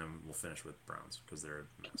 Watt, and then we'll finish with Browns because they're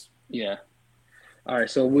a mess. Yeah. All right.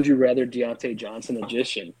 So, would you rather Deontay Johnson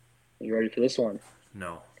magician? Are you ready for this one?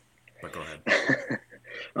 No, but go ahead.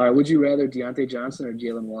 All right. Would you rather Deontay Johnson or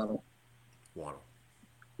Jalen Waddle? Waddle,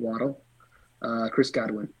 Waddle. Chris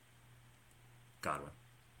Godwin. Godwin,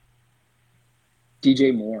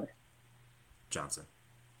 DJ Moore. Johnson,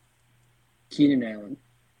 Keenan Allen.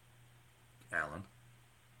 Allen.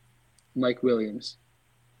 Mike Williams.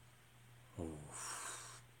 Ooh.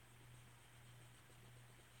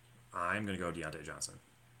 I'm gonna go Deontay Johnson,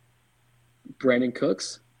 Brandon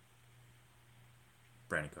Cooks.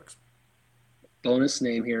 Brandon Cooks, Bonus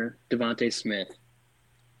name here. Devontae Smith.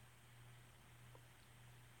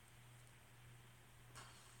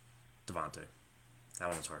 Devontae. That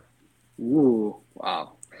one was hard. Ooh.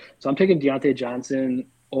 Wow. So, I'm taking Deontay Johnson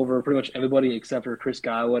over pretty much everybody except for Chris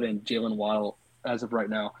Godwin and Jalen Waddle as of right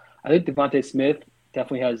now. I think Devontae Smith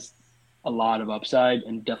definitely has a lot of upside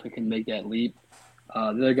and definitely can make that leap. The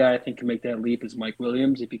other guy I think can make that leap is Mike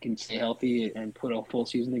Williams if he can stay healthy and put a full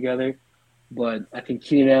season together. But I think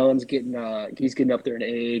Keenan Allen's getting up there in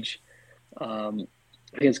age. I think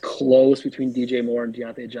it's close between DJ Moore and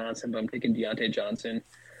Deontay Johnson, but I'm taking Deontay Johnson.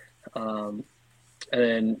 Um, and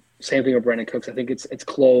then same thing with Brandon Cooks. I think it's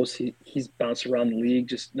close. He's bounced around the league,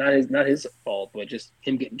 just not his fault, but just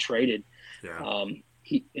him getting traded. Yeah,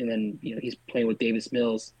 And then he's playing with Davis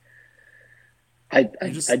Mills. I, you I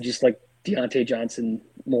just I just like Deontay Johnson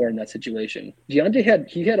more in that situation. Deontay had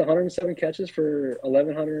 107 catches for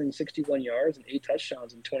 1,161 yards and 8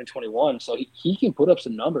 touchdowns in 2021, so he can put up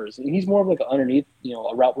some numbers. And he's more of like an underneath,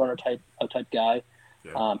 a route runner type guy.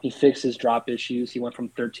 yeah. He fixed his drop issues. He went from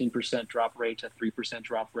 13% drop rate to 3%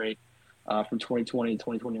 drop rate from 2020 to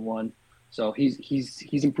 2021. So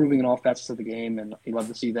he's improving in all facets of the game, and you love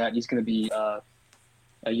to see that. He's going to be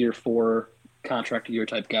a year 4 contract year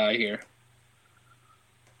type guy here.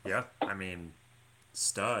 Yeah, I mean,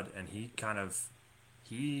 stud, and he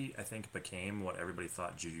I think became what everybody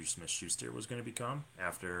thought Juju Smith-Schuster was going to become For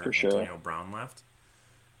after sure. Antonio Brown left.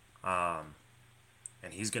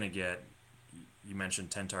 And he's going to get. You mentioned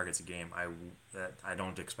 10 targets a game. I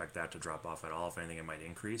don't expect that to drop off at all. If anything, it might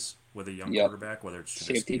increase with a young Yep. quarterback, whether it's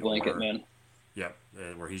Safety Trubisky blanket, or man. yep,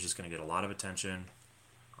 where he's just going to get a lot of attention.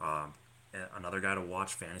 And another guy to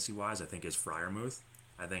watch fantasy wise, I think, is Fryermuth.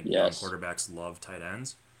 I think young Yes. quarterbacks love tight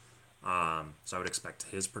ends. So I would expect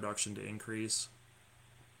his production to increase.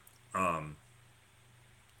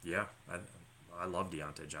 Yeah, I love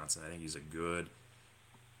Deontay Johnson. I think he's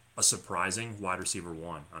a surprising wide receiver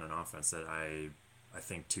one on an offense that I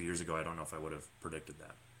think 2 years ago I don't know if I would have predicted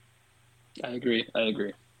that. I agree. I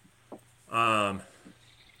agree. Um,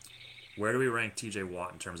 where do we rank T.J.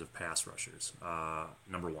 Watt in terms of pass rushers?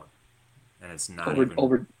 Number one, and it's not Over even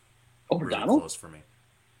over over really Donald? close for me.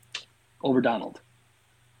 Over Donald.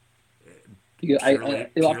 You, Purely,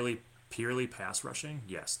 purely, purely pass rushing.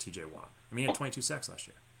 Yes, T.J. Watt. I mean, he had 22 sacks last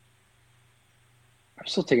year. I'm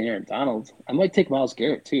still taking Aaron Donald. I might take Miles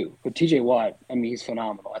Garrett too, but TJ Watt, I mean, he's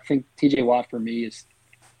phenomenal. I think TJ Watt for me is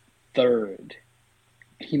third.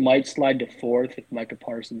 He might slide to fourth if Micah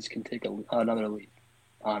Parsons can take another leap.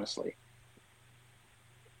 Honestly,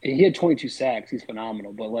 he had 22 sacks. He's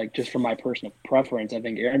phenomenal. But like, just for my personal preference, I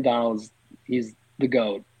think Aaron Donald's he's the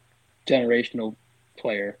goat, generational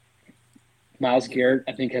player. Miles Yeah, Garrett,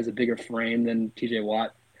 I think, has a bigger frame than TJ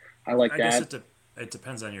Watt. I like I guess that. it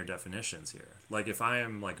depends on your definitions here. Like if I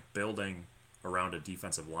am like building around a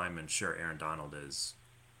defensive lineman, sure, Aaron Donald is.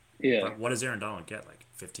 Yeah, But what does Aaron Donald get? Like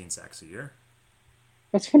 15 sacks a year?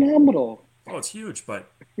 that's phenomenal. Oh, it's huge.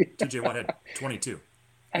 But T.J. Watt had 22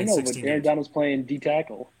 I in know, but 16 Aaron games. Donald's playing D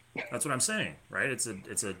tackle. That's what I'm saying, right? It's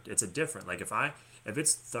a different. Like if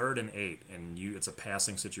it's third and eight and you it's a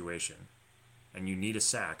passing situation and you need a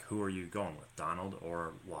sack, who are you going with, Donald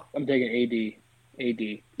or Watt? I'm taking AD.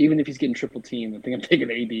 AD. Even if he's getting triple team, I think I'm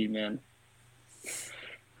taking AD, man.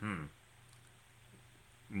 Hmm.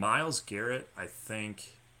 Miles Garrett, I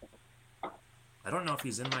think I don't know if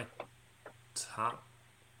he's in my top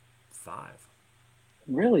five.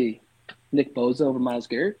 Really? Nick Boza over Miles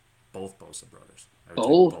Garrett? Both Bosa brothers. I would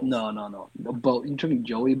take Both? both. No, no, no. You took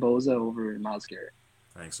Joey Boza over Miles Garrett.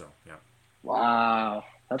 I think so. Yeah. Wow.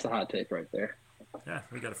 That's a hot take right there. Yeah,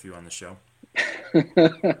 we got a few on the show.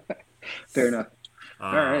 Fair enough.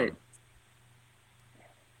 All right. Um,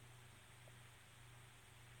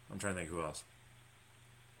 I'm trying to think who else.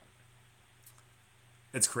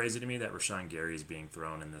 It's crazy to me that Rashawn Gary is being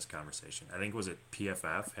thrown in this conversation. I think was it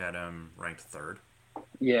PFF had him ranked third.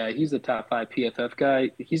 Yeah, he's a top five PFF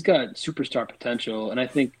guy. He's got superstar potential. And I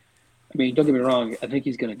mean, don't get me wrong, I think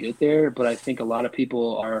he's going to get there, but I think a lot of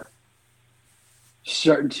people are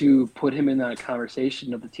starting to put him in that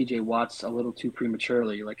conversation of the TJ Watts a little too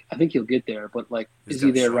prematurely. Like, I think he'll get there, but like, He's is got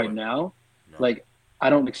he to there show right it. now? No. Like, I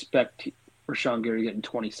don't expect Rashawn Gary getting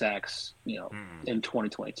 20 sacks, Mm-mm. in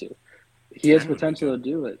 2022. He has 10 would be potential good. to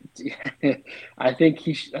do it. I think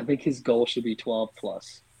his goal should be 12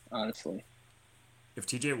 plus, honestly. If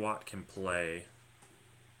TJ Watt can play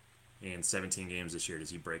in 17 games this year, does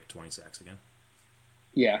he break 20 sacks again?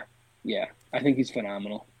 Yeah. Yeah. I think he's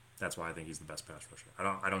phenomenal. That's why I think he's the best pass rusher.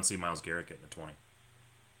 I don't see Miles Garrett getting a 20.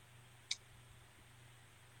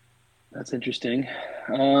 That's interesting.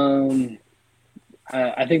 Um,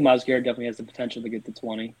 I think Miles Garrett definitely has the potential to get to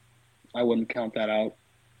 20. I wouldn't count that out.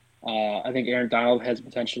 I think Aaron Donald has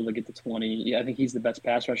potential to get to 20. Yeah, I think he's the best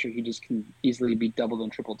pass rusher. He just can easily be doubled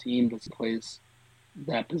and triple teamed as he plays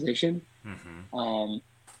that position. Mm-hmm. Um,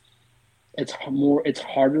 it's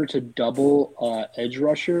harder to double edge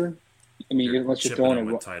rusher. I mean, You're unless you're chipping throwing him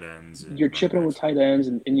with tight ends you're and running chipping with backs. tight ends,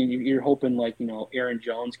 and you're hoping like Aaron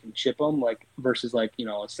Jones can chip them like versus like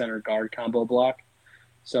a center guard combo block.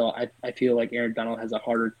 So I feel like Aaron Donald has a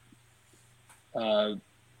harder uh,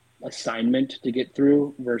 assignment to get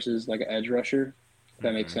through versus like an edge rusher. If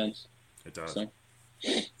that makes Mm-hmm. sense. It does. So,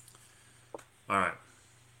 All right,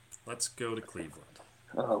 let's go to Cleveland.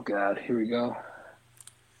 oh god, here we go.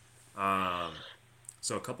 Um,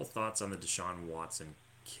 so a couple thoughts on the Deshaun Watson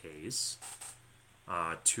case.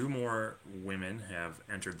 Two more women have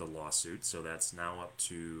entered the lawsuit, so that's now up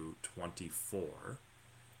to 24.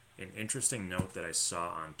 An interesting note that I saw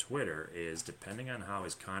on Twitter is depending on how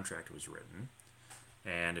his contract was written,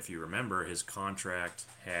 and if you remember, his contract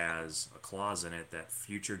has a clause in it that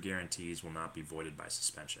future guarantees will not be voided by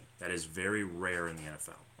suspension. That is very rare in the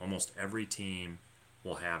NFL. Almost every team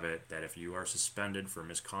will have it that if you are suspended for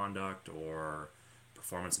misconduct or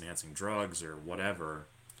performance enhancing drugs or whatever,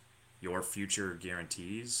 your future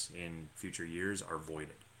guarantees in future years are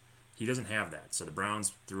voided. He doesn't have that. So the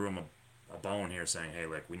Browns threw him a bone here saying, hey,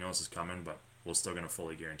 like, we know this is coming, but we're still going to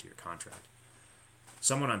fully guarantee your contract.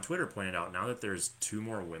 Someone on Twitter pointed out now that there's two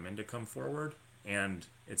more women to come forward, and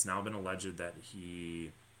it's now been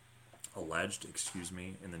excuse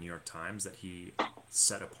me, in the New York Times that he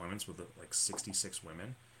set appointments with like 66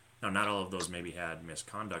 women. Now, not all of those maybe had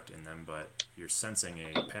misconduct in them, but you're sensing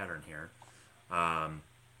a pattern here. Um,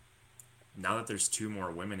 Now that there's two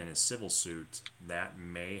more women in his civil suit, that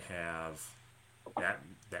may have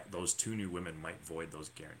that those two new women might void those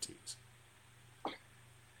guarantees,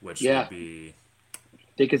 which would Yeah, be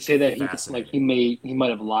they could say that fascinating. he might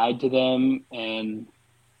have lied to them, and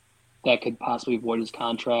that could possibly void his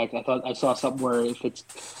contract. I saw something where if it's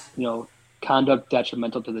you know conduct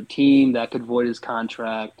detrimental to the team, that could void his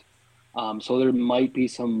contract. So there might be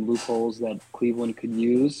some loopholes that Cleveland could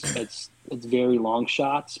use. It's very long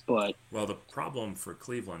shots, but Well, the problem for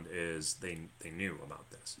Cleveland is they knew about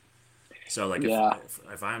this. So like yeah.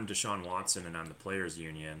 if I'm Deshaun Watson and I'm the players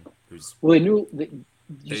union, who's Well, they knew.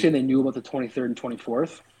 You say they they knew about the 23rd and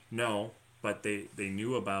 24th? no, but they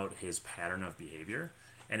knew about his pattern of behavior.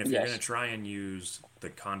 And if you're going to Yes. try and use the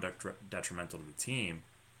conduct detrimental to the team,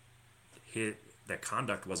 his, that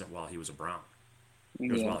conduct wasn't while he was a Brown.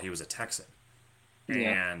 It was Yeah. while he was a Texan.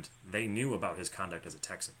 Yeah. And they knew about his conduct as a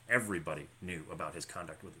Texan. Everybody knew about his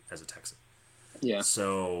conduct as a Texan. Yeah.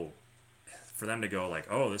 So for them to go like,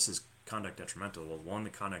 "Oh, this is conduct detrimental," well, one, the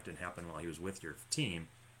conduct didn't happen while he was with your team,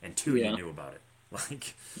 and two, you Yeah. knew about it.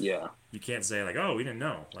 Like, Yeah. you can't say like, "Oh, we didn't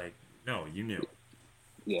know." Like, no, you knew.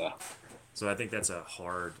 Yeah. So I think that's a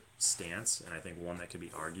hard stance, and I think one that could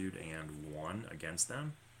be argued and won against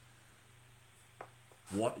them.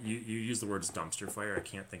 What you use the words dumpster fire. I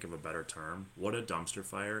can't think of a better term. What a dumpster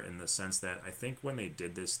fire in the sense that I think when they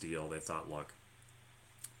did this deal, they thought, look,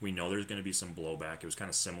 we know there's going to be some blowback. It was kind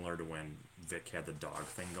of similar to when Vic had the dog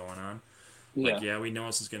thing going on. Like, Yeah. yeah, we know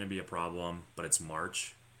this is going to be a problem, but it's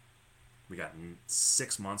March. We got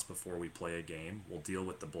 6 months before we play a game. We'll deal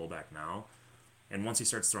with the blowback now. And once he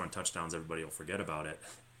starts throwing touchdowns, everybody will forget about it.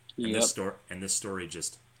 Yep. And this story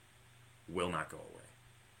just will not go away.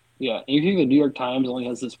 Yeah. And you think the New York Times only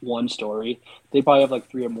has this one story? They probably have like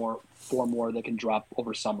three or more, four more that can drop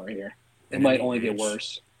over summer here. It And in might the only get age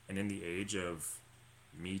worse. and in the age of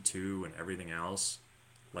Me Too and everything else,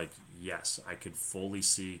 like yes, I could fully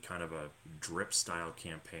see kind of a drip style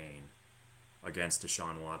campaign against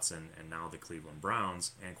Deshaun Watson and now the Cleveland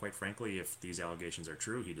Browns. And quite frankly, if these allegations are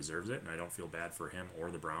true, he deserves it, and I don't feel bad for him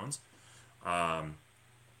or the Browns.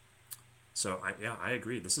 So I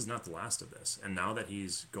agree. This is not the last of this. And now that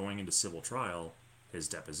he's going into civil trial, his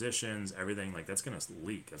depositions, everything like that's going to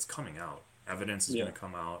leak. That's coming out. Evidence is Yeah. going to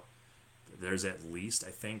come out. There's at least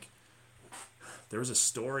I think there was a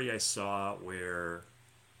story I saw where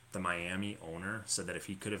the Miami owner said that if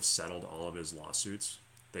he could have settled all of his lawsuits,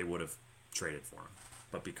 they would have traded for him.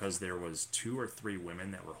 But because there was two or three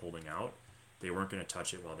women that were holding out, they weren't going to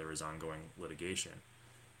touch it while there was ongoing litigation.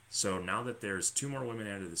 So now that there's two more women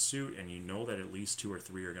added to the suit, and you know that at least two or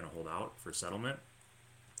three are going to hold out for settlement,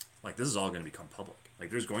 like this is all going to become public. Like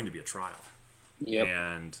there's going to be a trial, Yep.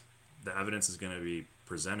 and the evidence is going to be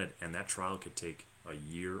presented, and that trial could take a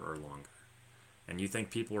year or longer. And you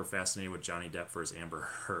think people were fascinated with Johnny Depp for his Amber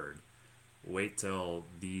Heard? Wait till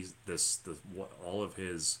all of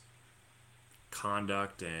his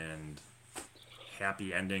conduct and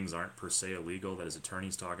happy endings aren't per se illegal. That his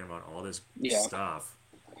attorney's talking about all this Yeah. stuff.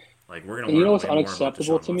 Like we're gonna And you know learn what's way more about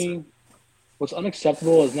unacceptable Deshaun to Watson. me? What's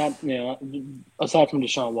unacceptable is not, aside from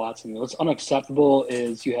Deshaun Watson, what's unacceptable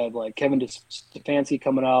is you have like Kevin Stefanski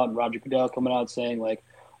coming out and Roger Goodell coming out saying like,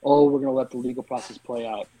 "Oh, we're going to let the legal process play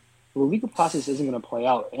out." Well, the legal process isn't going to play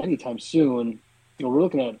out anytime soon. We're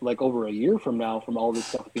looking at like over a year from now, from all this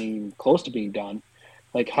stuff being close to being done.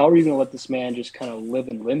 Like, how are you going to let this man just kind of live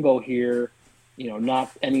in limbo here?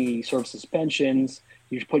 Not any sort of suspensions.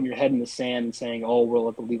 You're just putting your head in the sand and saying, "Oh, we'll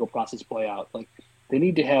let the legal process play out." Like, they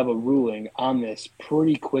need to have a ruling on this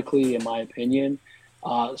pretty quickly, in my opinion,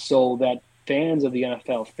 so that fans of the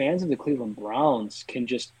NFL, fans of the Cleveland Browns, can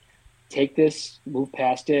just take this, move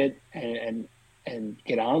past it, and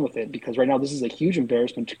get on with it. Because right now, this is a huge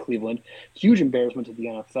embarrassment to Cleveland, huge embarrassment to the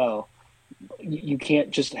NFL. You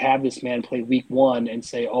can't just have this man play week one and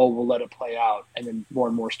say, "Oh, we'll let it play out," and then more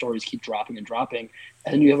and more stories keep dropping and dropping,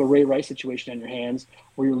 and then you have a Ray Rice situation on your hands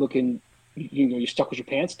where you're looking, you're stuck with your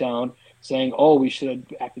pants down, saying, "Oh, we should have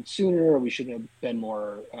acted sooner, or we should have been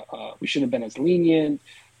more, we shouldn't have been as lenient,"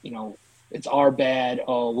 you know, it's our bad.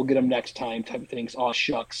 Oh, we'll get them next time, type of things. Oh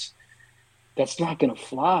shucks, that's not going to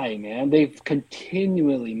fly, man. They've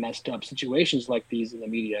continually messed up situations like these in the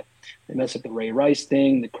media. They messed up the Ray Rice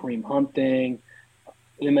thing, the Kareem Hunt thing.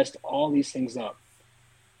 They messed all these things up.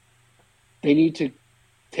 They need to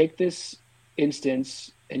take this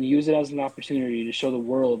instance and use it as an opportunity to show the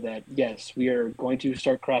world that, yes, we are going to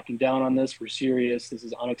start cracking down on this. We're serious. This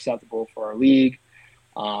is unacceptable for our league.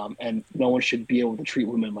 And no one should be able to treat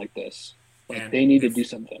women like this. Like, And they need to do if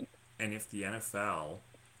something. the NFL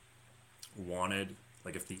wanted,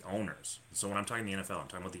 like if the owners, so when I'm talking the NFL, I'm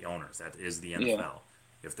talking about the owners. That is the Yeah. NFL.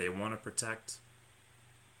 If they want to protect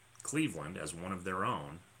Cleveland as one of their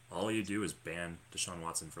own, All you do is ban Deshaun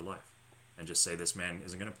Watson for life and just say this man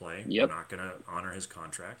isn't going to play. We're Yep. not going to honor his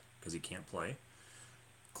contract because he can't play.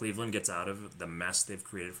 Cleveland gets out of the mess they've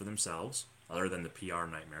created for themselves, other than the PR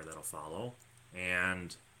nightmare that'll follow.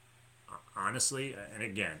 And honestly, and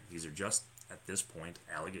again, these are just at this point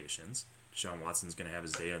allegations. Deshaun Watson's going to have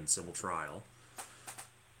his day in civil trial.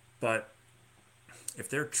 But if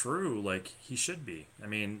they're true, like he should be. I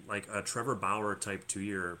mean, like a Trevor Bauer type 2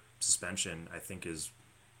 year suspension, I think is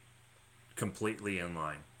completely in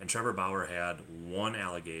line. And Trevor Bauer had one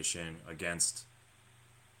allegation against.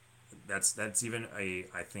 That's even a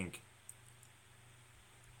I think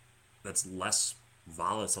that's less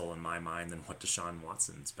volatile in my mind than what Deshaun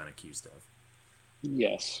Watson's been accused of.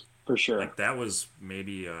 Yes, for sure. Like that was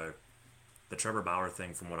maybe the Trevor Bauer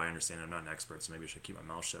thing. From what I understand, I'm not an expert, so maybe I should keep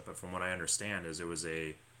my mouth shut. But from what I understand, is it was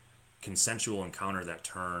a consensual encounter that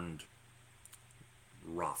turned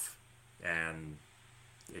rough and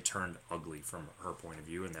it turned ugly from her point of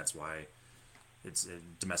view, and that's why it's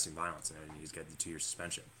domestic violence, and he's got the 2 year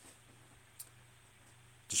suspension.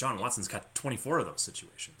 Deshaun Watson's got 24 of those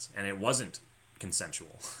situations, and it wasn't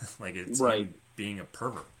consensual. Like it's Right. him being a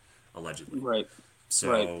pervert, allegedly. Right. Right.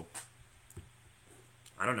 So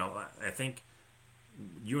I don't know. I think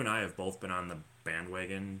you and I have both been on the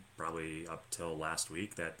bandwagon probably up till last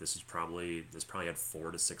week that this probably had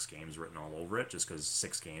 4 to 6 games written all over it, just because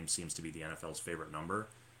 6 games seems to be the NFL's favorite number,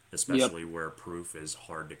 Yep. especially where proof is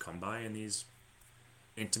hard to come by in these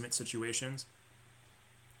intimate situations.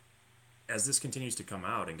 As this continues to come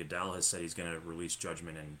out, and Goodell has said he's going to release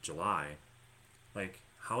judgment in July, like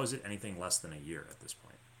how is it anything less than a year at this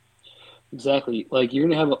point? Exactly. Like you're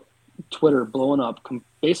gonna have Twitter blowing up.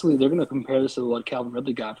 Basically, they're gonna compare this to what Calvin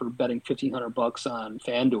Ridley got for betting $1,500 on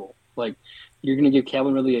FanDuel. Like you're gonna give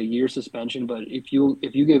Calvin Ridley a year suspension, but if you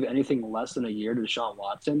give anything less than a year to Deshaun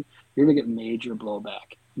Watson, you're gonna get major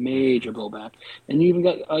blowback. Major blowback. And you even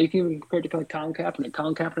got you can even compare it to like Colin Kaepernick.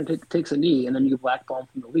 Colin Kaepernick takes a knee, and then you blackball him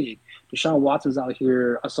from the league. Deshaun Watson's out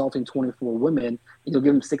here assaulting 24 women, and you'll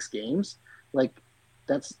give him 6 games. Like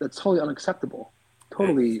that's totally unacceptable. It,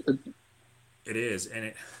 Totally. it is, and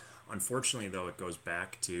it unfortunately though it goes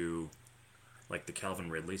back to like the Calvin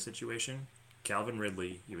Ridley situation. Calvin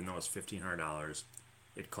Ridley, even though it's $1,500,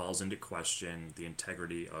 it calls into question the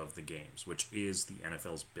integrity of the games, which is the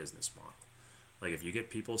NFL's business model. Like if you get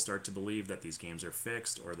people start to believe that these games are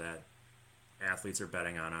fixed or that athletes are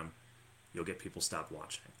betting on them, you'll get people stop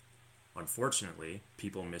watching. Unfortunately,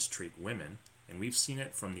 people mistreat women, and we've seen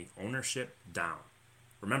it from the ownership down.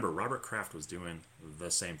 Remember, Robert Kraft was doing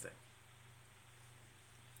the same thing.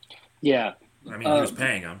 Yeah. I mean, he was Uh,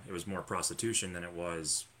 paying them. It was more prostitution than it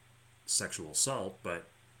was sexual assault, but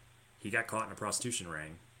he got caught in a prostitution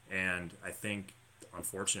ring. And I think,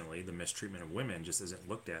 unfortunately, the mistreatment of women just isn't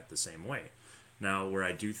looked at the same way. Now, where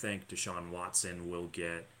I do think Deshaun Watson will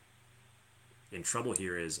get in trouble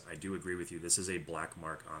here is I do agree with you. This is a black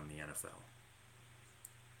mark on the NFL.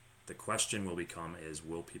 The question will become is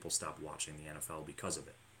will people stop watching the NFL because of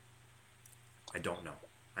it? I don't know.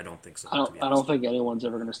 I don't think so, I to don't. be I don't honest with think anyone's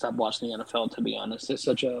ever going to stop watching the NFL. To be honest, it's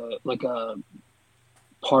such a like a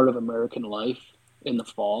part of American life in the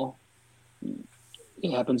fall.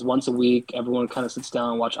 It happens once a week. Everyone kind of sits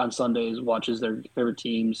down, watch on Sundays, watches their favorite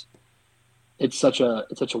teams. It's such a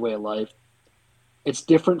way of life. It's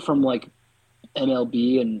different from like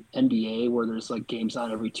MLB and NBA where there's like games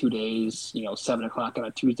on every 2 days. 7 o'clock on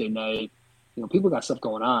a Tuesday night. People got stuff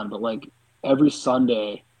going on, but like every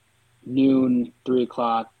Sunday, noon, 3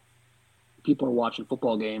 o'clock, people are watching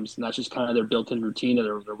football games, and that's just kind of their built-in routine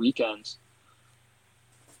of their weekends.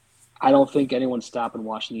 I don't think anyone's stopping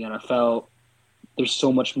watching the NFL. There's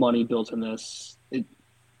so much money built in this.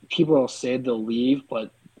 People will say they'll leave,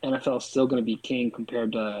 but NFL is still going to be king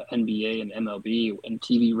compared to NBA and MLB and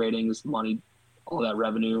TV ratings, money, all that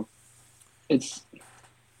revenue. It's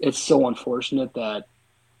it's so unfortunate that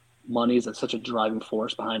money is such a driving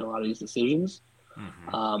force behind a lot of these decisions. you.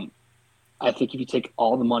 Mm-hmm. Um, I think if you take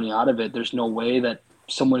all the money out of it, there's no way that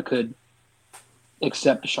someone could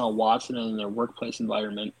accept Deshaun Watson in their workplace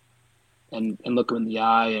environment and look him in the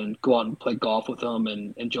eye and go out and play golf with him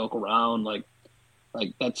and joke around like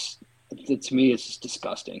that's to me it's just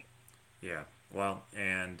disgusting. Yeah. Well,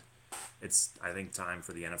 and it's I think time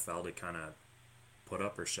for the NFL to kind of put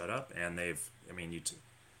up or shut up. And I mean,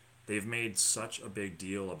 they've made such a big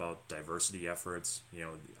deal about diversity efforts.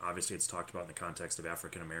 Obviously it's talked about in the context of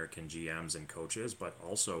African American GMs and coaches, but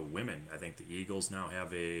also women. I think the Eagles now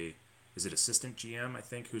have a is it assistant GM? I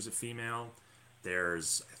think who's a female.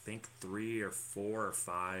 There's I think 3 or 4 or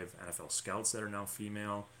 5 NFL scouts that are now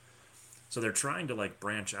female. So they're trying to like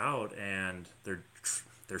branch out, and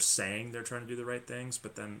they're saying they're trying to do the right things,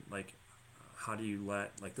 but then like, how do you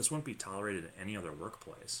let like this wouldn't be tolerated in any other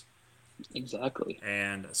workplace? Exactly.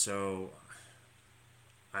 And so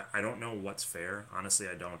I don't know what's fair. Honestly,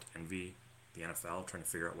 I don't envy the NFL trying to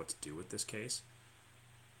figure out what to do with this case.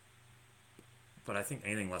 But I think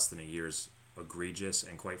anything less than a year is egregious,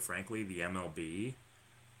 and quite frankly, the MLB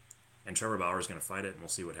and Trevor Bauer is going to fight it, and we'll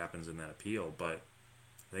see what happens in that appeal. But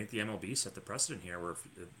I think the MLB set the precedent here where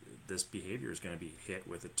this behavior is going to be hit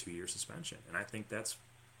with a 2 year suspension, and I think that's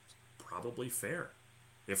probably fair,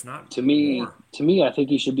 if not more. To me, I think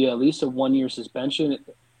he should be at least a 1 year suspension.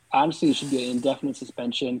 Honestly, it should be an indefinite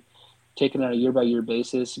suspension, taken on a year by year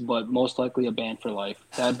basis, but most likely a ban for life.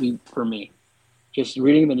 That'd be for me. Just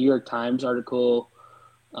reading the New York Times article,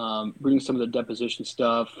 reading some of the deposition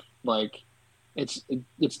stuff, like it's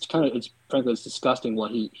frankly it's disgusting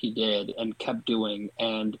what he did and kept doing,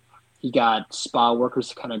 and he got spa workers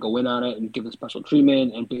to kind of go in on it and give them special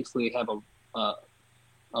treatment and basically have a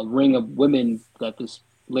ring of women that this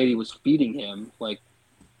lady was feeding him. Like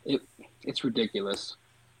it, it's ridiculous.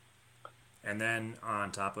 And then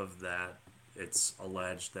on top of that, it's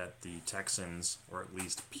alleged that the Texans, or at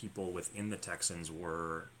least people within the Texans,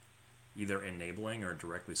 were either enabling or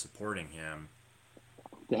directly supporting him,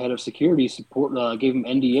 The head of security support gave him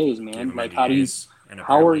NDAs, gave man. him Like NDAs, and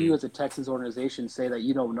how are you apparently, as a Texans organization say that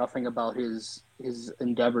you know nothing about his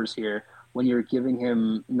endeavors here when you're giving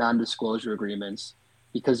him non-disclosure agreements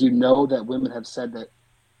because you know that women have said that,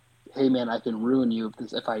 hey man, I can ruin you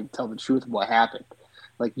if I tell the truth of what happened.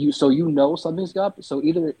 Like you know something's up. So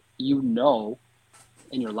either you know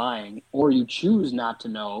and you're lying, or you choose not to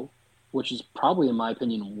know, which is probably, in my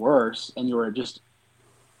opinion, worse. And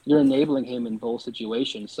you're enabling him in both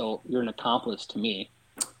situations. So you're an accomplice to me.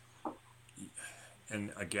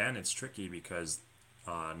 and again, it's tricky because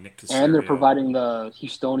Nick And they're Casario, providing the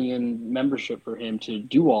Houstonian membership for him to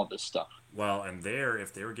do all this stuff. well, and there,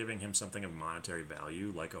 if they were giving him something of monetary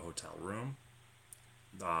value, like a hotel room,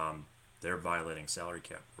 they're violating salary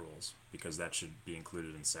cap rules because that should be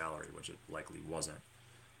included in salary, which it likely wasn't.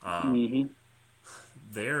 Mm-hmm.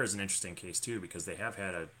 There is an interesting case too because they have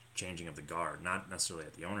had a changing of the guard, not necessarily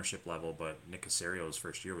at the ownership level, but Nick Casario's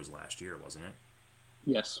first year was last year, wasn't it?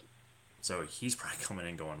 Yes. So he's probably coming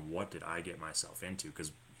in going, "What did I get myself into?"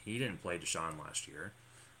 Because he didn't play Deshaun last year,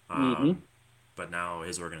 Mm-hmm. but now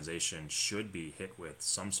his organization should be hit with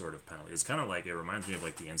some sort of penalty. It's kind of like it reminds me of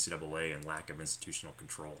like the NCAA and lack of institutional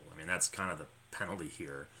control. I mean, that's kind of the penalty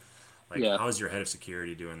here. Like, Yeah. how is your head of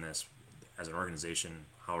security doing this as an organization?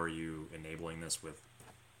 How are you enabling this with,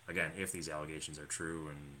 again, if these allegations are true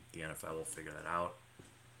and the NFL will figure that out?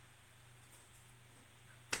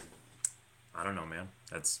 I don't know, man.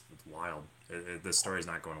 It's wild. This story's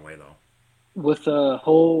not going away, though. With the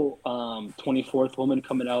whole 24th woman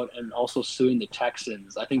coming out and also suing the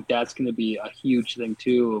Texans, I think that's going to be a huge thing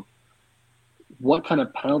too. What kind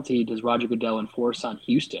of penalty does Roger Goodell enforce on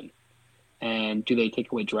Houston? And do they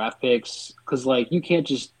take away draft picks? Because like you can't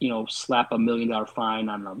just slap $1 million fine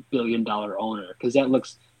on a $1 billion owner because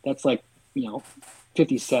that's like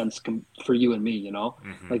 50 cents for you and me.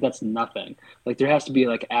 Mm-hmm. Like that's nothing. Like there has to be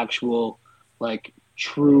like actual like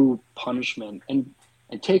true punishment and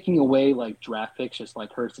taking away like draft picks just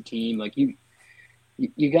like hurts the team. Like you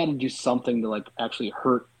got to do something to like actually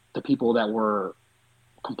hurt the people that were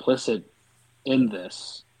complicit in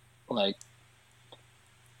this. Like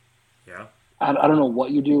Yeah. I don't know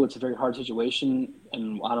what you do. It's a very hard situation,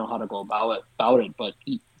 and I don't know how to go about it. But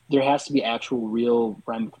there has to be actual, real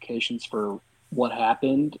ramifications for what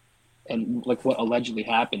happened, and like what allegedly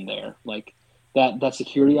happened there. Like that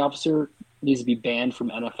security officer needs to be banned from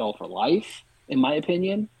NFL for life, in my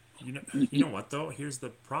opinion. You know what though? Here's the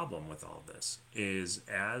problem with all of this: is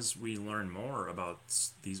as we learn more about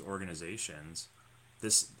these organizations,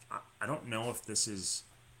 I don't know if this is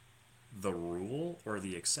the rule or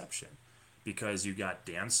the exception, because you got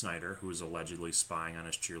Dan Snyder, who is allegedly spying on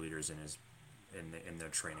his cheerleaders in their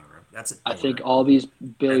training room. That's an I think owner, all these and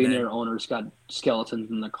then billionaire owners got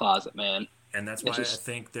skeletons in the closet, man. and that's It's why I just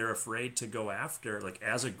think they're afraid to go after, like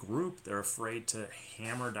as a group, they're afraid to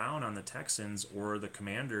hammer down on the Texans or the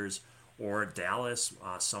Commanders or Dallas.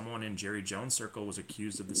 Someone in Jerry Jones' circle was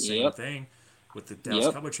accused of the same yep, thing with the Dallas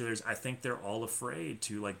yep. Cowboy cheerleaders. I think they're all afraid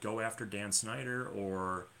to like go after Dan Snyder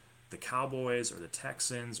or the Cowboys or the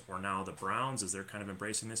Texans or now the Browns as they're kind of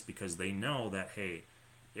embracing this because they know that, hey,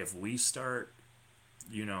 if we start,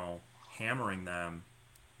 hammering them,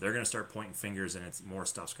 they're going to start pointing fingers and it's more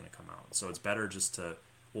stuff's going to come out. So it's better just to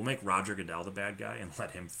we'll make Roger Goodell the bad guy and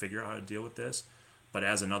let him figure out how to deal with this. But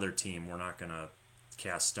as another team, we're not going to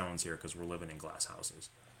cast stones here because we're living in glass houses.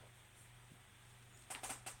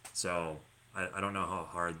 So I don't know how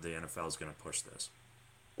hard the NFL is going to push this.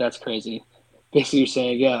 That's crazy. Basically, you're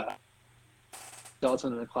saying, yeah,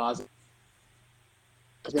 skeleton in the closet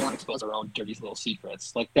because they want to expose their own dirty little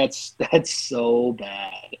secrets. Like that's so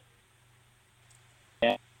bad.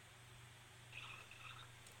 Yeah.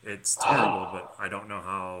 It's terrible, but I don't know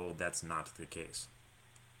how that's not the case.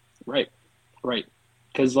 Right, right.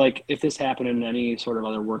 Because like if this happened in any sort of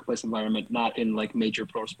other workplace environment, not in like major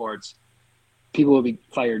pro sports, people would be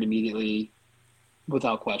fired immediately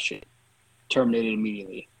without question, terminated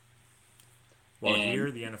immediately. Well, And here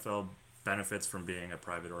the NFL benefits from being a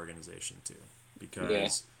private organization too, yeah,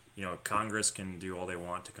 because Congress can do all they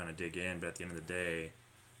want to kind of dig in, but at the end of the day,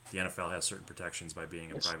 the NFL has certain protections by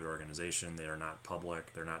being a it's private organization. They are not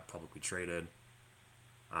public. They're not publicly traded.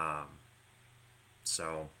 Um,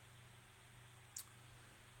 so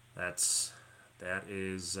that's that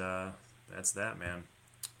is that's that, man.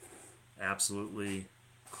 Absolutely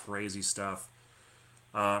crazy stuff.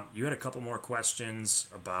 You had a couple more questions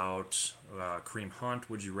about Kareem Hunt.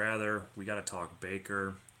 Would you rather? We got to talk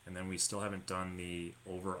Baker, and then we still haven't done the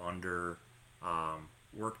over under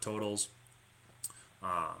work totals.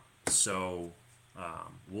 So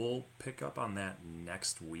we'll pick up on that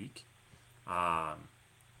next week. I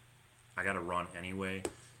got to run anyway.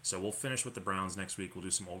 So we'll finish with the Browns next week. We'll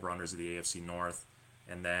do some over unders of the AFC North,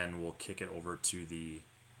 and then we'll kick it over to the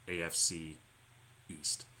AFC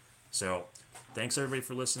East. So thanks everybody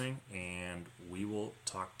for listening, and we will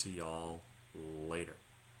talk to y'all later.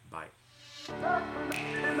 Bye.